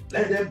sea,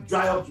 let them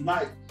dry up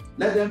tonight.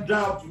 Let them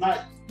dry up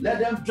tonight. Let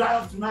them dry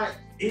up tonight.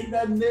 In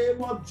the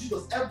name of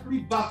Jesus, every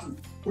battle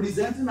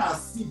presenting a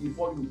sea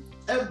before you,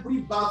 every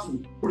battle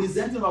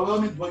presenting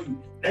overwhelming before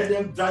you, let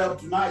them dry up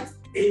tonight.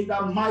 In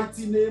the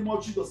mighty name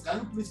of Jesus. Can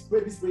you please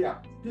pray this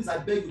prayer? Please, I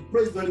beg you,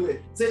 pray very well.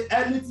 Say,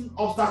 anything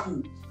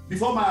obstacle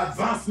before my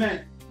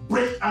advancement,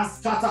 break and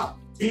scatter.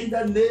 In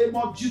the name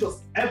of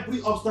Jesus,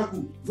 every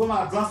obstacle before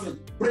my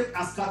advancement, break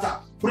and scatter,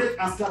 break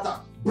and scatter,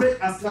 break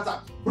and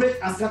scatter, break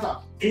and scatter.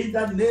 In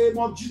the name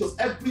of Jesus,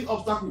 every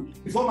obstacle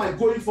before my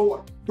going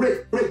forward,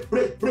 break, break,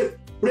 break, break,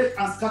 break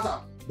and scatter,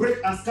 break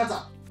and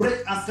scatter, break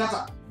and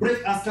scatter,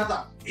 break and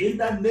scatter. In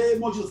the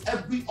name of Jesus,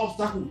 every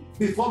obstacle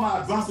before my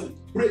advancement,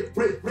 break,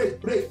 break,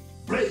 break, break,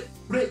 break,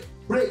 break,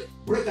 break,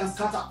 break and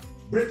scatter,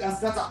 break and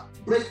scatter,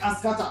 break and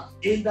scatter.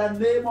 In the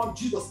name of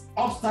Jesus,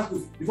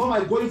 obstacles before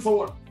my going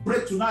forward,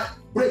 break tonight,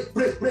 break,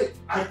 break, break.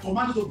 I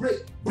command you to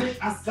break,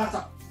 break and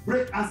scatter,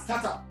 break and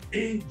scatter.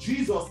 In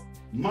Jesus'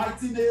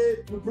 mighty name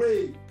we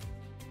pray.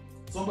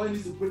 Somebody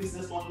needs to pray this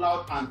next one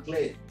loud and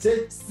clear.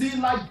 Say, sea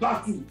like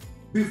battle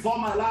before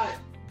my life,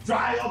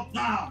 dry up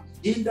now.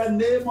 In the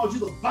name of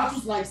Jesus,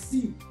 battles like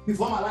sea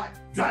before my life,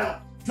 dry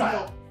up, dry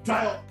up,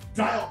 dry up,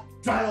 dry up,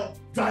 dry up,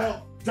 dry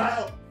up, dry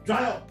up,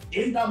 dry up.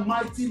 In the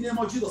mighty name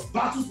of Jesus,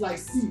 battles like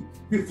sea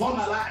before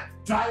my life,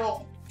 dry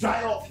up,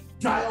 dry up,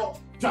 dry up,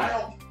 dry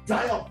up,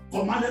 dry up.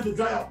 Commanded to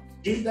dry up.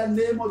 In the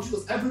name of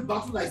Jesus, every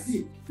battle like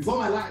sea before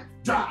my life,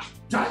 dry,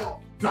 dry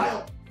up, dry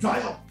up, dry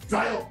up,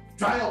 dry up,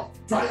 dry up,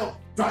 dry up,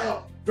 dry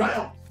up, dry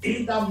up.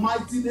 In the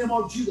mighty name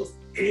of Jesus,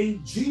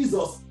 in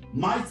Jesus'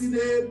 mighty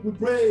name we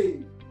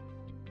pray.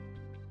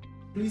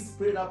 Please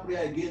pray that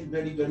prayer again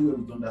very, very well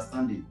with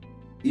understanding.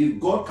 If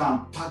God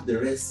can part the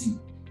Red Sea,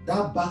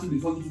 that battle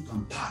before you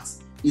can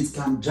pass, it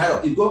can dry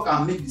up. If God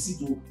can make the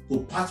sea to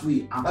part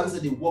way, and Bible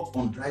said they walked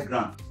on dry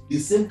ground, the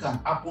same can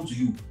happen to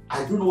you.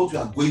 I don't know what you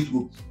are going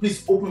through.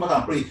 Please open your mouth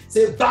and pray.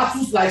 Say,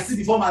 battles like sea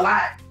before my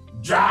life,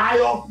 dry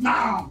up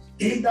now.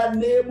 In the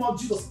name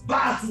of Jesus,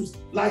 battles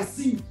like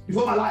sea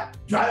before my life,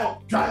 dry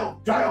up, dry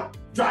up, dry up,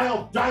 dry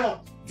up, dry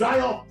up, dry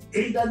up.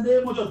 In the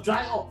name of Jesus,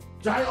 dry up,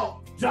 dry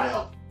up, dry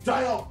up,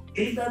 dry up.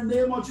 In the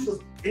name of Jesus,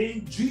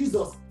 in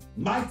Jesus'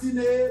 mighty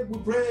name we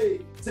pray.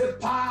 Say,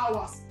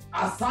 powers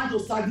assigned to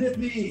stagnate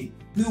me,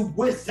 be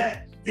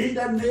wasted. In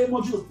the name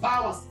of Jesus,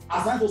 powers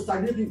assigned to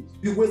stagnate me,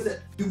 be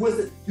wasted, be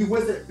wasted, be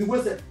wasted, be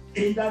wasted.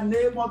 In the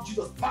name of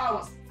Jesus,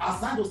 powers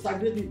assigned to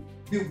stagnate me,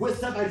 be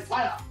wasted by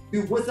fire, be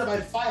wasted by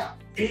fire.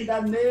 In the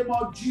name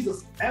of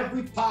Jesus,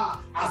 every power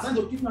assigned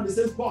to keep me on the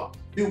same spot,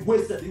 be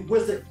wasted, be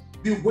wasted,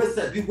 be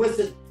wasted, be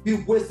wasted, be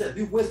wasted,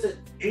 be wasted.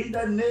 In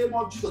the name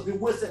of Jesus, be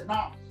wasted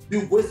now,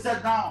 be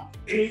wasted now.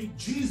 In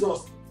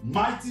Jesus'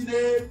 mighty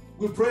name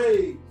we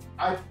pray.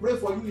 I pray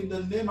for you in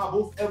the name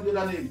above every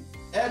other name.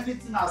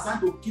 Anything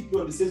assigned to keep you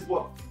on the same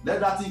spot, let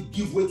that thing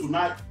give way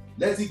tonight.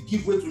 Let it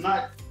give way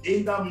tonight.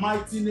 In the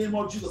mighty name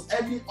of Jesus,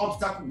 any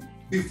obstacle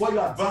before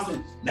your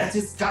advancement, let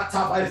it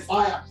scatter by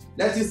fire.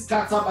 Let it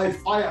scatter by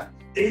fire.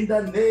 In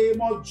the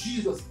name of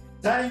Jesus.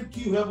 Thank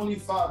you, Heavenly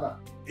Father.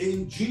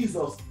 In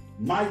Jesus'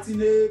 mighty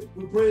name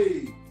we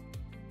pray.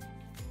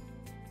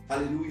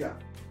 Hallelujah.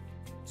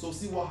 So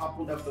see what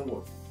happened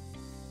afterwards.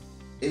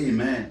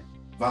 Amen.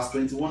 Verse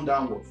 21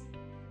 downwards.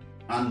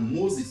 And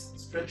Moses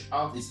stretched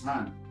out his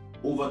hand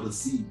over the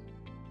sea,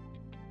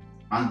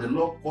 and the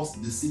Lord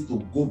caused the sea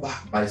to go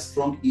back by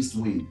strong east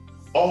wind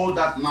all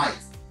that night,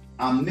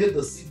 and made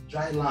the sea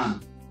dry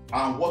land,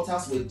 and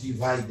waters were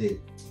divided.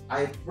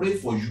 I pray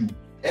for you,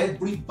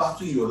 every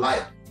battle in your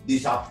life, they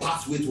shall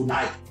pass away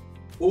tonight.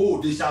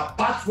 Oh, they shall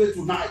pass away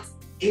tonight.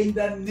 In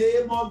the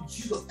name of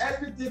Jesus,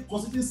 everything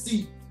concerning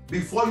sea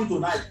before you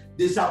tonight,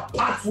 they shall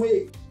pass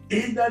away.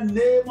 In the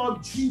name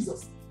of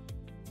Jesus.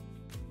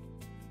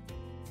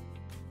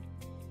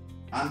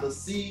 And the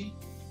sea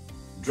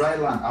dry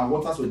land, and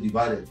waters were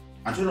divided.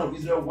 And children of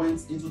Israel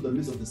went into the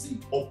midst of the sea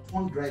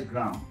upon dry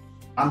ground,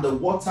 and the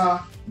water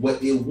were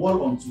a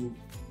wall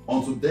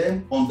unto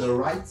them on the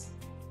right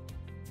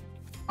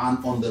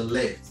and on the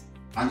left.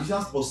 And the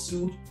Egyptians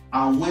pursued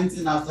and went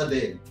in after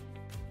them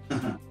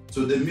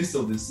to the midst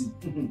of the sea.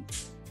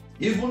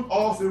 Even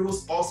all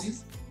Pharaoh's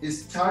horses,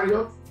 his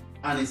chariot,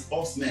 and his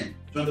horsemen.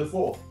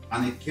 24.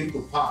 And it came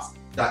to pass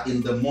that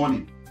in the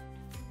morning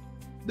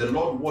the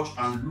Lord watched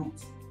and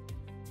looked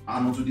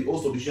and unto the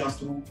host of the Egyptians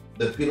through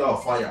the pillar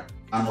of fire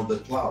and of the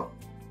cloud,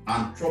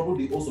 and troubled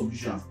the host of the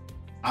Egyptians,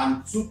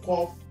 and took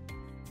off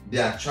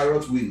their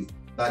chariot wheels,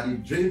 that they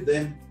drave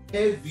them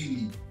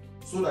heavily.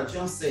 So that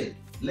John said,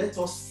 let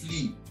us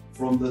flee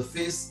from the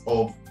face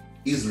of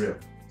Israel,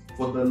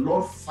 for the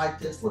Lord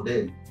fighteth for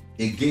them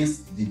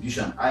against the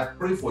Egyptians. I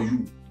pray for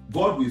you,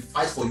 God will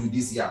fight for you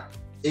this year.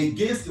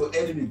 Against your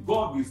enemy,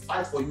 God will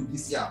fight for you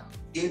this year.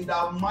 In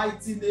the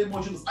mighty name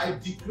of Jesus, I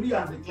decree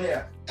and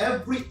declare,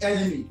 every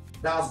enemy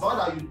that has vowed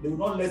that they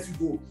will not let you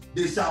go,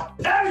 they shall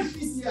perish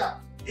this year.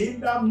 In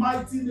the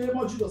mighty name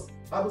of Jesus.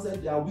 The Bible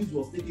said their wheels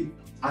was taken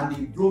and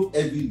they drove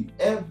heavily.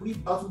 Every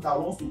battle that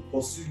wants to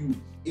pursue you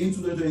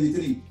into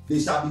 2023, they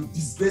shall be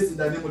disgraced in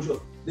the name of Jesus.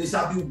 They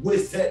shall be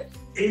wasted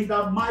in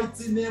the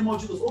mighty name of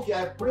Jesus. Okay,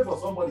 I pray for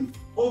somebody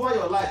over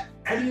your life.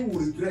 Enemy will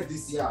regret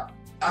this year.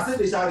 I said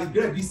they shall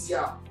regret this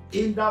year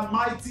in the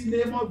mighty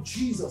name of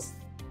Jesus.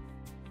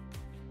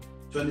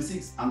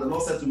 26. And the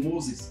Lord said to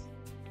Moses,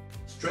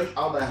 stretch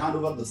out thy hand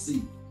over the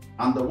sea,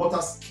 and the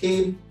waters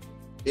came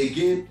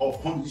again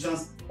upon the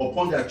Egyptians,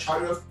 upon their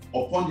chariots,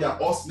 upon their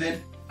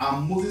horsemen.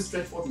 And Moses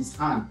stretched forth his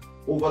hand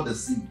over the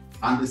sea,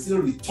 and the sea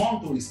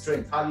returned to his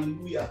strength.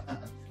 Hallelujah.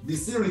 The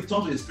sea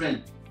returned to his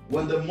strength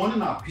when the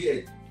morning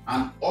appeared,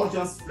 and all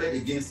Egyptians fled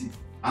against it.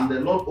 And the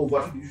Lord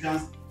overthrew the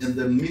Egyptians in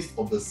the midst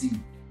of the sea.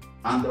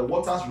 And the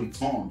waters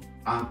returned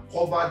and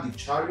covered the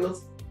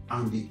chariots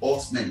and the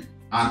horsemen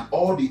and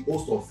all the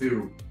host of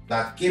Pharaoh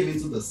that came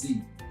into the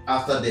sea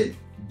after them.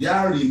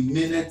 There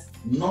remaineth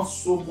not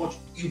so much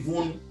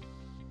even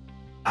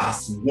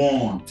as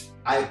one.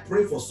 I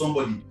pray for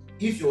somebody.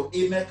 If your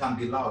amen can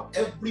be loud,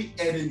 every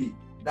enemy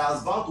that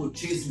has vowed to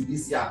chase you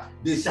this year,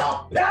 they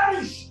shall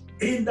perish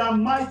in the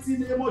mighty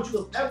name of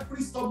Jesus.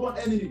 Every stubborn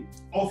enemy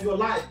of your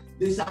life,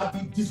 they shall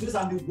be disgraced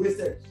and be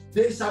wasted.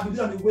 They shall be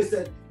disgraced and be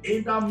wasted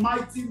in the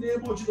mighty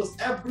name of Jesus.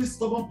 Every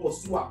stubborn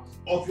pursuer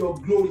of your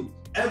glory,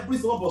 every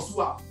stubborn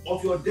pursuer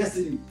of your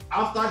destiny,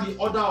 after the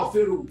order of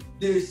Pharaoh,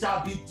 they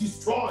shall be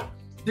destroyed.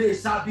 They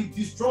shall be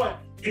destroyed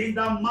in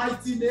the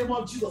mighty name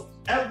of Jesus.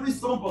 Every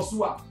stubborn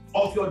pursuer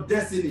of your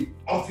destiny,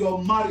 of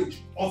your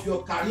marriage, of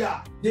your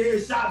career,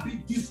 they shall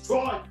be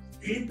destroyed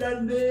in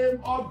the name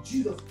of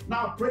Jesus.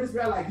 Now pray this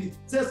prayer like this.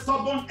 Say,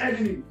 stubborn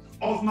enemy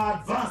of my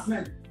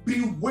advancement,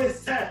 be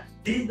wasted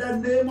in the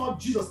name of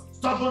Jesus.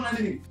 Stubborn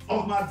enemy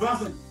of my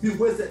advancement, be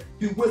wasted,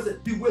 be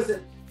wasted, be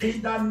wasted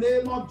in the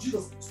name of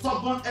Jesus.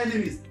 Stubborn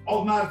enemies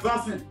of my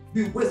advancement,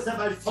 be wasted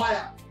by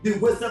fire, be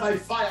wasted by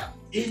fire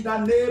in the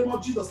name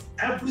of Jesus.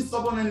 Every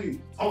stubborn enemy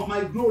of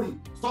my glory,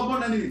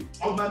 stubborn enemy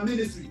of my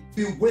ministry,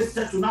 be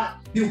wasted tonight,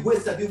 be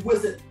wasted, be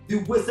wasted, be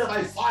wasted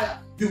by fire,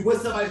 be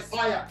wasted by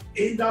fire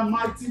in the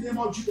mighty name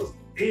of Jesus.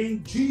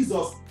 In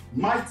Jesus'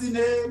 mighty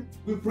name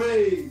we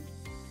pray.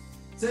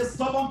 Say,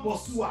 stubborn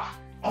pursuer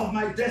of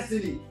my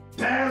destiny,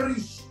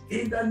 perish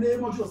in the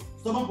name of Jesus.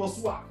 Stubborn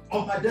pursuer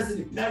of my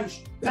destiny,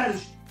 perish,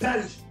 perish,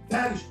 perish,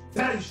 perish,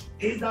 perish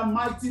in the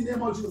mighty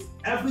name of Jesus.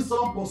 Every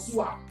stubborn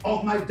pursuer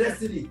of my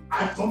destiny,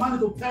 I command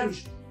it to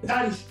perish,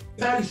 perish,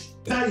 perish,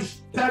 perish,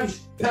 perish,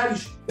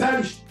 perish,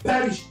 perish,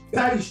 perish,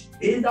 perish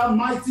in the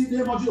mighty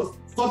name of Jesus.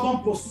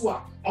 Stubborn pursuer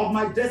of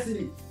my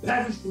destiny,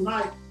 perish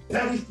tonight,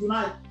 perish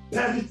tonight,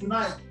 perish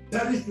tonight,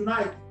 perish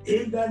tonight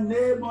in the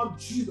name of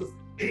Jesus.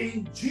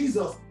 In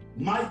Jesus'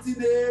 mighty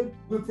name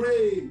we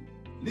pray.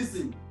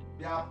 Listen,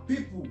 there are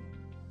people,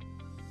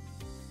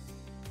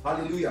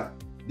 hallelujah,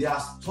 they are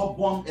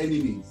stubborn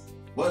enemies.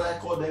 What do I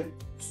call them?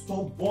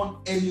 Stubborn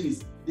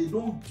enemies. They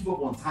don't give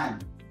up on time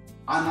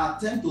and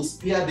attempt to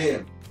spare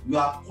them. You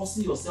are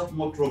causing yourself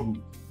more trouble.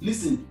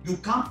 Listen, you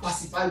can't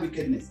pacify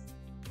wickedness.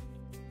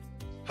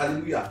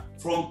 Hallelujah.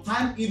 From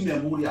time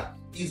immemorial,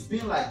 it's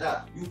been like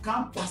that. You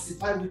can't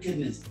pacify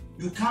wickedness.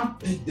 You can't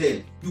peg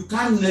them. You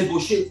can't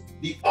negotiate.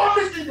 The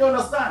only thing they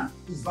understand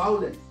is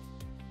violence.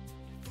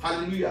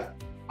 Hallelujah.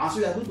 And so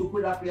you are going to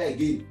pray that prayer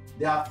again.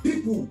 There are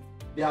people,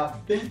 they are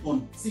bent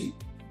on, see,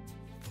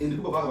 in the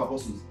book of Acts of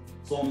Apostles,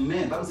 some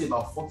men, Bible says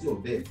about 40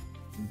 of them,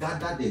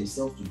 gathered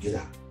themselves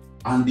together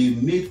and they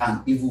made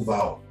an evil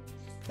vow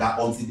that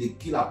until they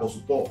kill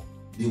Apostle Paul,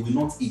 they will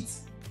not eat.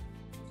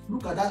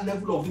 Look at that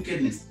level of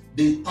wickedness.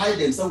 They tied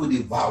themselves with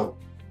a vow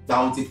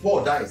that until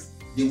Paul dies,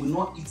 they will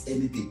not eat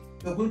anything.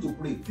 We're going to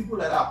pray. People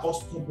like that are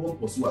called stubborn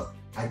pursuers.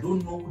 I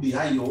don't know who they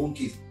are in your own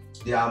case.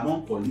 They are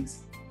among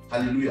colleagues.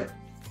 Hallelujah.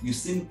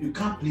 You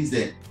can't please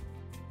them.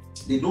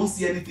 They don't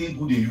see anything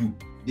good in you.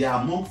 They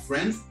are among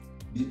friends.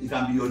 It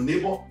can be your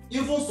neighbor.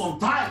 Even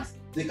sometimes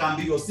they can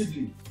be your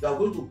sibling. They are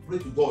going to pray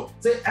to God.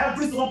 Say,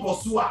 every stubborn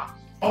pursuer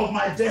of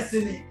my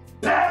destiny,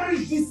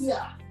 perish this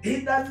year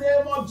in the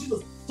name of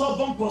Jesus.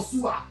 stubborn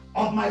pursuer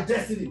of my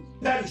destiny,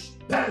 perish,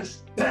 perish,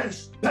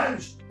 perish,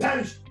 perish,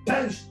 perish,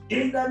 perish.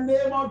 In the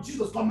name of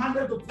Jesus,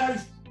 commanded to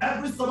perish.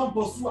 Every stubborn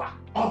pursuer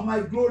of my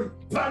glory,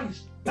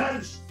 perish,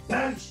 perish,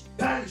 perish,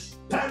 perish,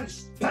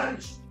 perish,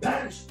 perish,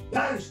 perish,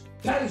 perish,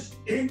 perish.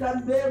 In the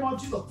name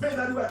of Jesus, pray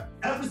very well.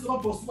 Every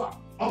stubborn pursuer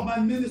of my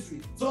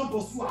ministry, stubborn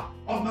pursuer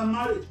of my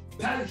marriage,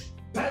 perish,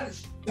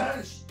 perish,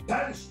 perish,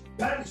 perish,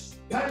 perish,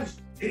 perish.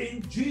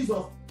 In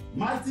Jesus'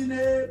 mighty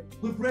name,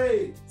 we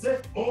pray. Say,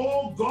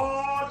 oh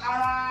God,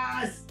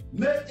 arise,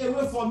 make a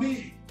way for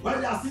me where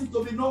there seems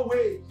to be no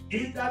way.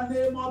 In the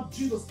name of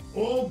Jesus,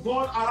 oh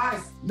God,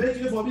 arise, make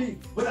a way for me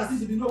where there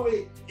seems to be no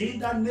way. In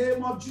the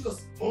name of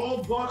Jesus,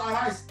 oh God,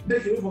 arise,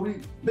 make a way for me,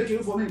 make a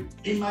way for me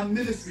in my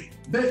ministry,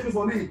 make a way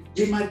for me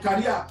in my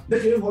career,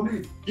 make a way for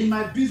me in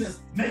my business,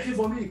 make a way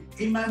for me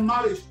in my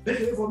marriage, make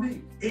a way for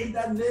me. In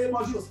the name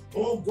of Jesus,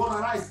 oh God,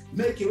 arise,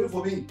 make a way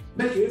for me,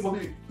 make a way for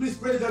me. Please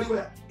pray very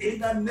well. In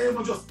the name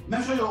of Jesus,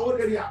 mention your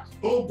own area.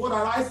 Oh God,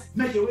 arise,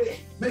 make a way,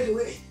 make a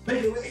way,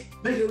 make a way,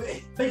 make a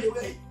way, make a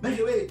way, make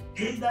a way.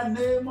 In the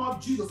name of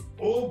Jesus,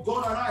 oh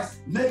God, arise,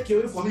 make a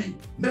way for me,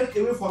 make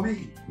a way for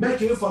me,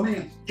 make a way for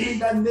me. In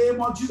the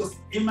name of Jesus,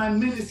 in my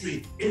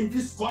ministry, in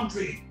this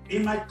country,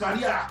 in my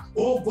career,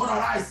 oh God,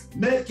 arise,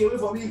 make a way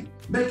for me,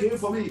 make a way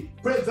for me.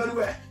 Pray very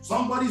well.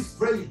 Somebody is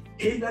praying.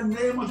 In the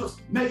name of Jesus,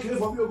 make a way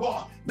for me, oh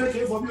God. Make a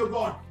way for me, oh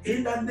God.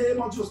 In the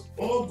name of Jesus,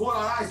 oh God,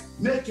 arise,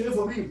 make a way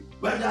for me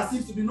where there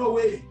seems to be no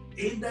way.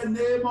 In the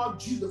name of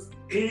Jesus,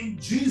 in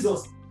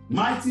Jesus'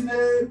 mighty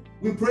name,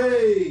 we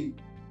pray.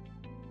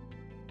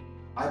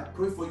 I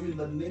pray for you in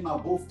the name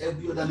above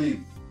every other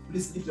name.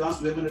 Please lift your hands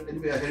to heaven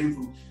anywhere you're hearing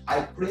from.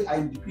 I pray,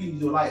 I decree in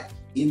your life.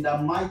 In the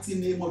mighty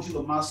name of Jesus,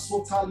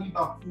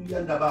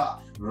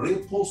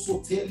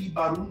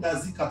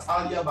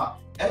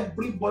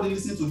 everybody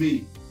listen to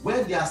me.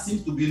 Where there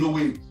seems to be no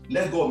way,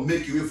 let God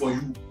make a way for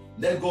you.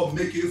 Let God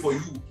make a way for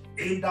you.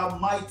 In the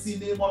mighty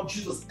name of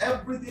Jesus,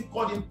 everything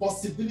called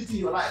impossibility in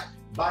your life,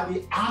 by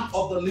the hand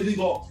of the living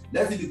God,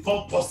 let it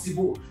become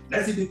possible.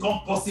 Let it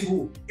become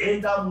possible.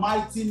 In the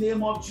mighty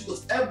name of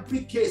Jesus,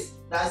 every case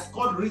that is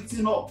called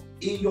written up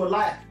in your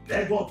life,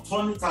 let God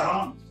turn it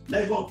around.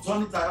 Let God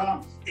turn it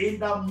around. In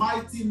the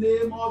mighty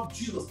name of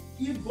Jesus,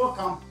 if God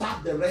can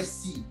part the Red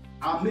Sea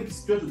and make it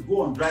straight to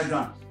go on dry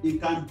ground, He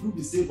can do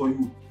the same for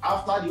you.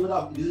 After the order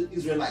of the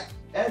Israelites,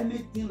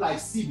 anything like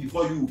sea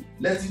before you,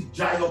 let it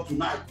dry up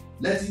tonight.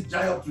 Let it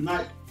dry up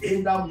tonight.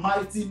 In the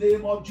mighty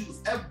name of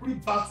Jesus, every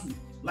battle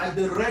like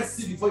the Red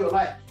Sea before your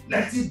life,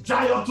 let it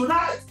dry up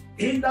tonight.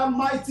 In the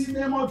mighty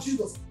name of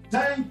Jesus.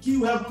 Thank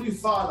you, Heavenly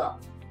Father.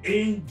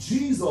 In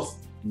Jesus'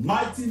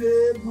 mighty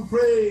name we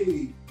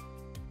pray.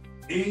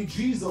 In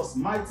Jesus'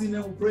 mighty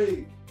name we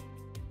pray.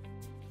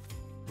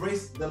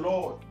 Praise the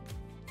Lord.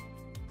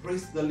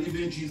 Praise the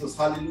living Jesus.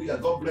 Hallelujah.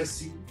 God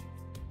bless you.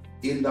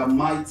 In the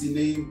mighty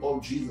name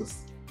of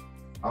Jesus.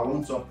 I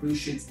want to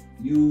appreciate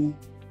you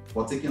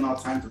for taking our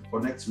time to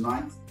connect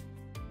tonight.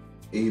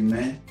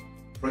 Amen.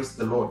 Praise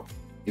the Lord.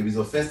 If it's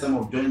your first time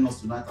of joining us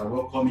tonight, I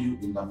welcome you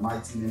in the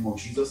mighty name of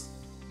Jesus.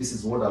 This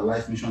is Word of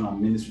Life Mission and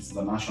Ministries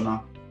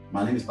International.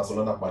 My name is Pastor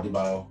Oladapo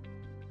Adebayo,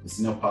 the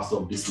senior pastor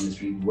of this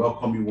ministry. We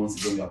welcome you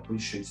once again. We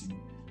appreciate you.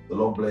 The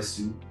Lord bless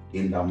you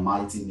in the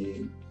mighty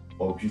name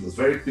of Jesus.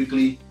 Very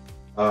quickly,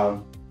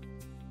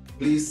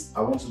 please,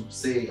 I want to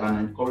say and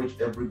encourage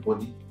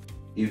everybody,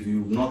 if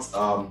you've not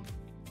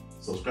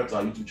subscribed to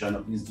our YouTube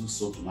channel, please do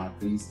so tonight.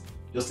 Please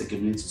just take a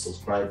minute to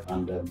subscribe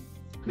and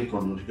click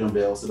on the notification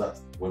bell so that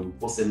when we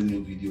post any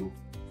new video,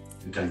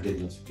 you can get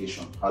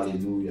notification.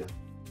 Hallelujah.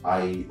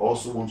 I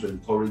also want to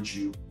encourage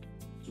you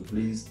to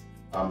please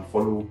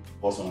follow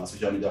us on our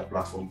social media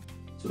platform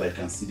so that you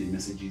can see the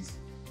messages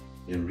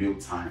in real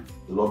time.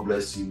 The Lord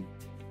bless you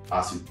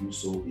as you do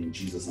so in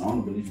Jesus. I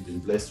want to believe you've been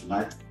blessed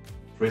tonight.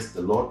 Praise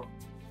the Lord.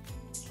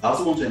 I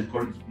also want to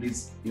encourage you,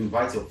 please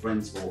invite your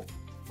friends for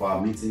our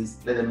meetings.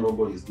 Let them know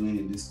what God is doing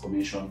in this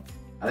commission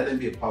and let them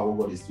be a part of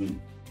what God is doing,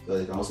 so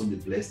they can also be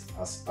blessed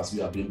as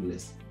we are being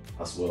blessed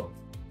as well.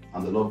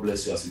 And the Lord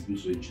bless you as you do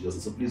so in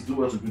Jesus. So please do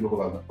well to be the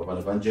work of an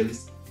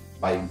evangelist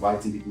by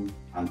inviting people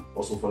and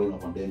also following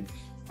up on them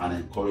and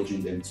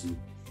encouraging them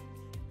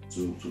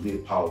to be a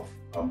part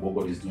of what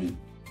God is doing.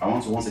 I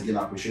want to once again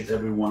appreciate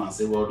everyone and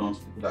say well done to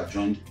people that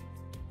joined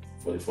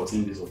for the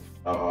 14 days of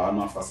our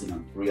annual fasting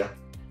and prayer.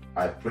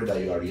 I pray that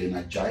you are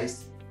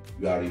re-energized,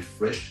 you are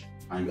refreshed,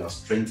 and you are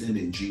strengthened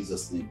in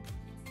Jesus' name.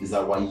 It's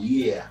our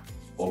year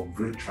of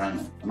great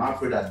triumph. And I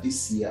pray that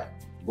this year,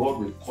 God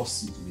will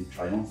cause you to be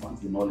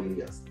triumphant in all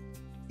areas.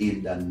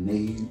 In the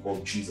name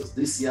of Jesus.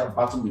 This year,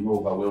 battle will not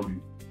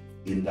overwhelm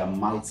you. In the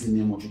mighty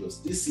name of Jesus.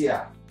 This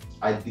year,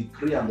 I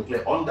decree and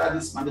declare under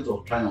this mandate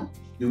of triumph,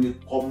 you will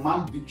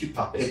command victory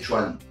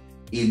perpetually.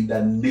 In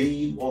the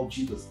name of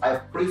Jesus. I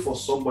pray for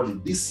somebody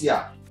this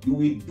year, you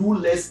will do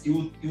less,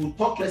 you will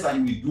talk less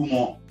and you will do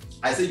more.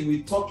 I say you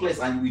will talk less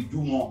and you will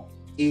do more.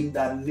 In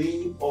the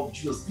name of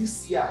Jesus.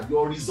 This year,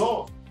 your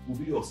resolve will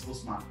be your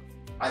spokesman.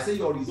 I say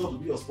your resolve will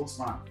be your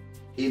spokesman.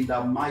 In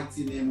the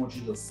mighty name of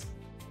Jesus.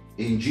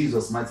 In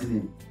Jesus' mighty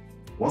name.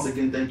 Once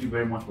again, thank you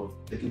very much for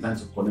taking time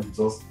to connect with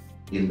us.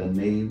 in the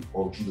name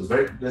of Jesus.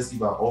 Very quickly, let's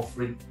give our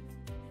offering.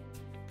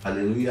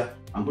 Hallelujah.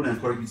 I'm going to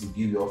encourage you to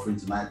give your offering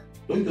tonight.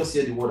 Don't just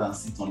hear the word and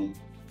sit on it.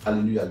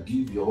 Hallelujah.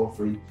 Give your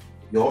offering.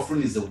 Your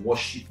offering is a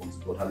worship unto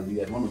God.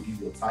 Hallelujah. You want to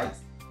give your tithe.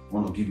 You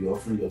want to give your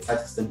offering. Your tithe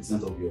is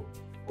 10% of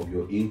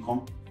your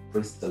income.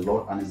 Praise the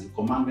Lord. And it's a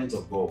commandment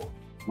of God,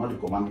 not the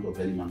commandment of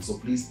any man. So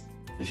please,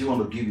 if you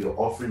want to give your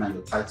offering and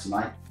your tithe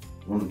tonight,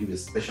 you want to give a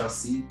special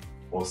seed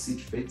or seed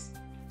faith,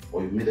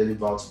 or you've made any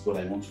vow to God,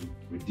 I want to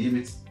redeem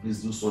it,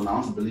 please do so. Now, I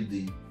want to believe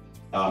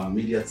the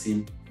media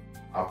team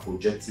are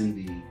projecting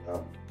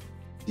the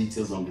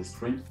details on the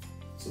screen.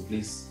 So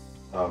please,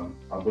 I'm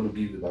going to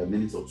give you about a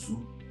minute or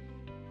two.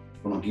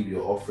 I'm going to give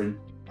your offering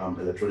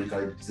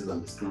electronically. The details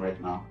on the screen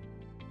right now.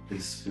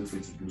 Please feel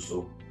free to do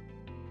so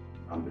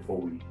before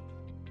we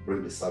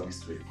bring the service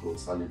to a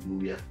close.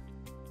 Hallelujah.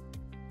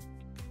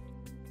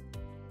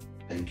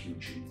 Thank you,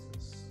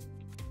 Jesus.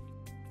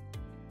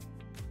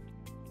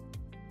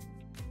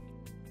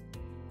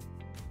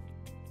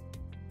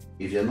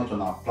 If you're not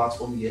on our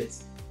platform yet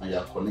and you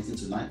are connecting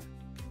tonight,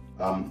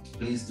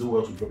 please do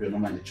well to drop your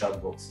number in the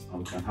chat box and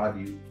we can add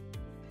you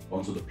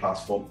onto the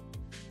platform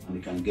and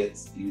you can get,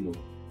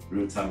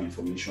 real-time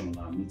information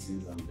on our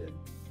meetings and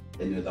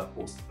any other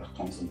post that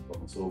comes on the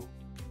platform. So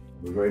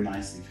it'll be very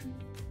nice if you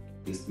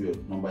please put your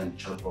number in the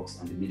chat box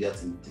and the media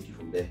team will take you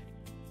from there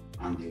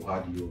and they'll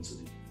add you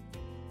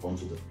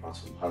onto the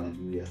platform.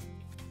 Hallelujah.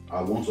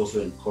 I want to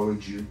also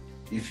encourage you,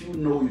 if you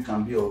know you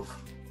can be of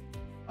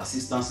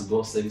assistance to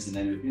God's service in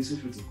any way, please feel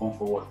free to come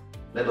forward.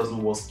 Let us know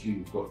what skill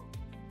you've got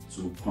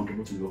to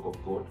contribute to the work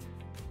of God.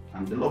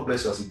 And the Lord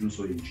bless you as you do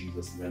so in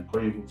Jesus. We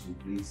encourage you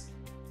to please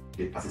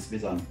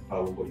participate and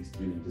empower what God is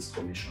doing in this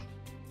commission.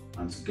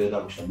 And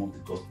together we shall move the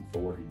gospel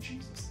forward in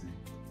Jesus' name.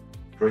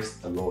 Praise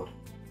the Lord.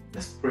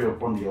 Let's pray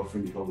upon the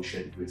offering before we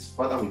share the grace.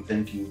 Father, we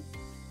thank you.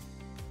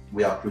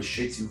 We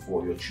appreciate you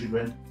for your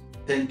children.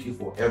 Thank you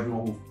for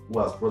everyone who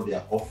has brought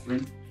their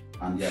offering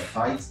and their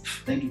tithes.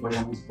 Thank you for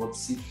everyone who's brought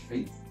seed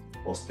faith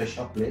or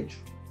special pledge.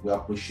 We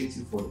appreciate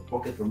you for the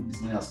pocket from which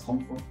this money has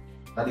come from.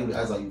 Daddy, we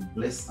ask that you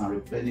bless and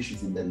replenish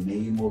it in the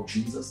name of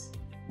Jesus.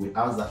 We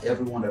ask that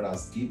everyone that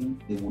has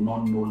given, they will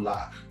not know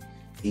lack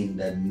in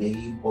the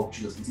name of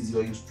Jesus. It is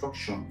your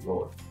instruction,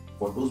 Lord.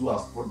 For those who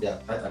have brought their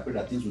tithes, I pray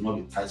that things will not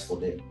be tithes for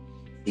them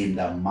in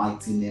the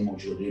mighty name of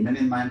Jesus. The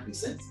remaining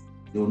 9%,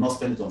 they will not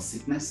spend it on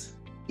sickness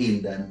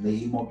in the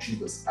name of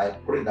Jesus. I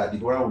pray that the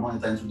devourer will not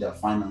enter into their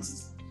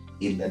finances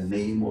in the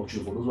name of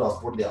Jesus. For those who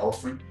have brought their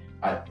offering,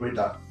 I pray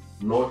that,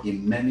 Lord,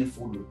 in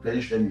manifold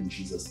replenish them in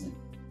Jesus' name.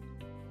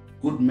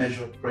 Good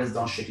measure, pressed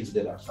down, shaken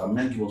together, shall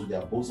men give unto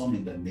their bosom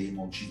in the name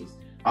of Jesus.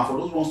 And for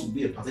those who want to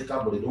be a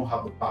partaker, but they don't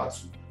have the power to,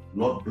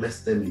 Lord,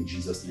 bless them in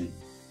Jesus' name.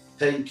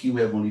 Thank you,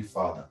 Heavenly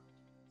Father.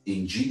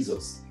 In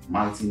Jesus'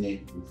 mighty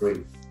name, we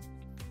pray.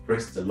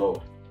 Praise the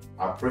Lord.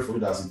 I pray for you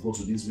that as you go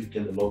to this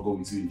weekend, the Lord go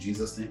with you in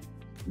Jesus' name.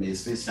 May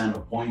his face shine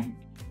upon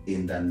you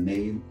in the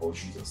name of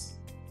Jesus.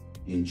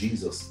 In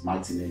Jesus'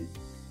 mighty name.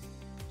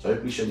 Shall we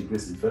please share the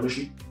grace in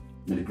fellowship?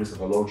 May the grace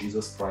of our Lord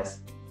Jesus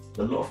Christ,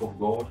 the love of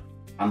God,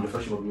 and the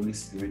fellowship of the Holy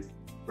Spirit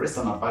rest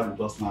and abide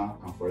with us now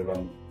and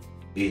forevermore.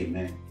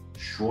 Amen.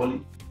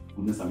 Surely,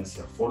 goodness and mercy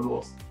shall follow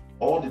us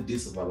all the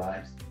days of our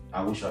lives,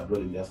 and we shall dwell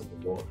in the house of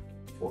the Lord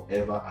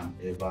forever and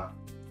ever.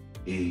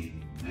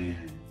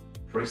 Amen.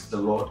 Praise the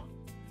Lord.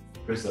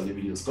 Praise the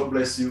living Jesus. God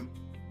bless you.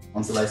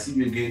 Until I see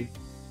you again,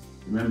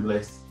 remain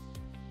blessed.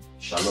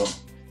 Shalom.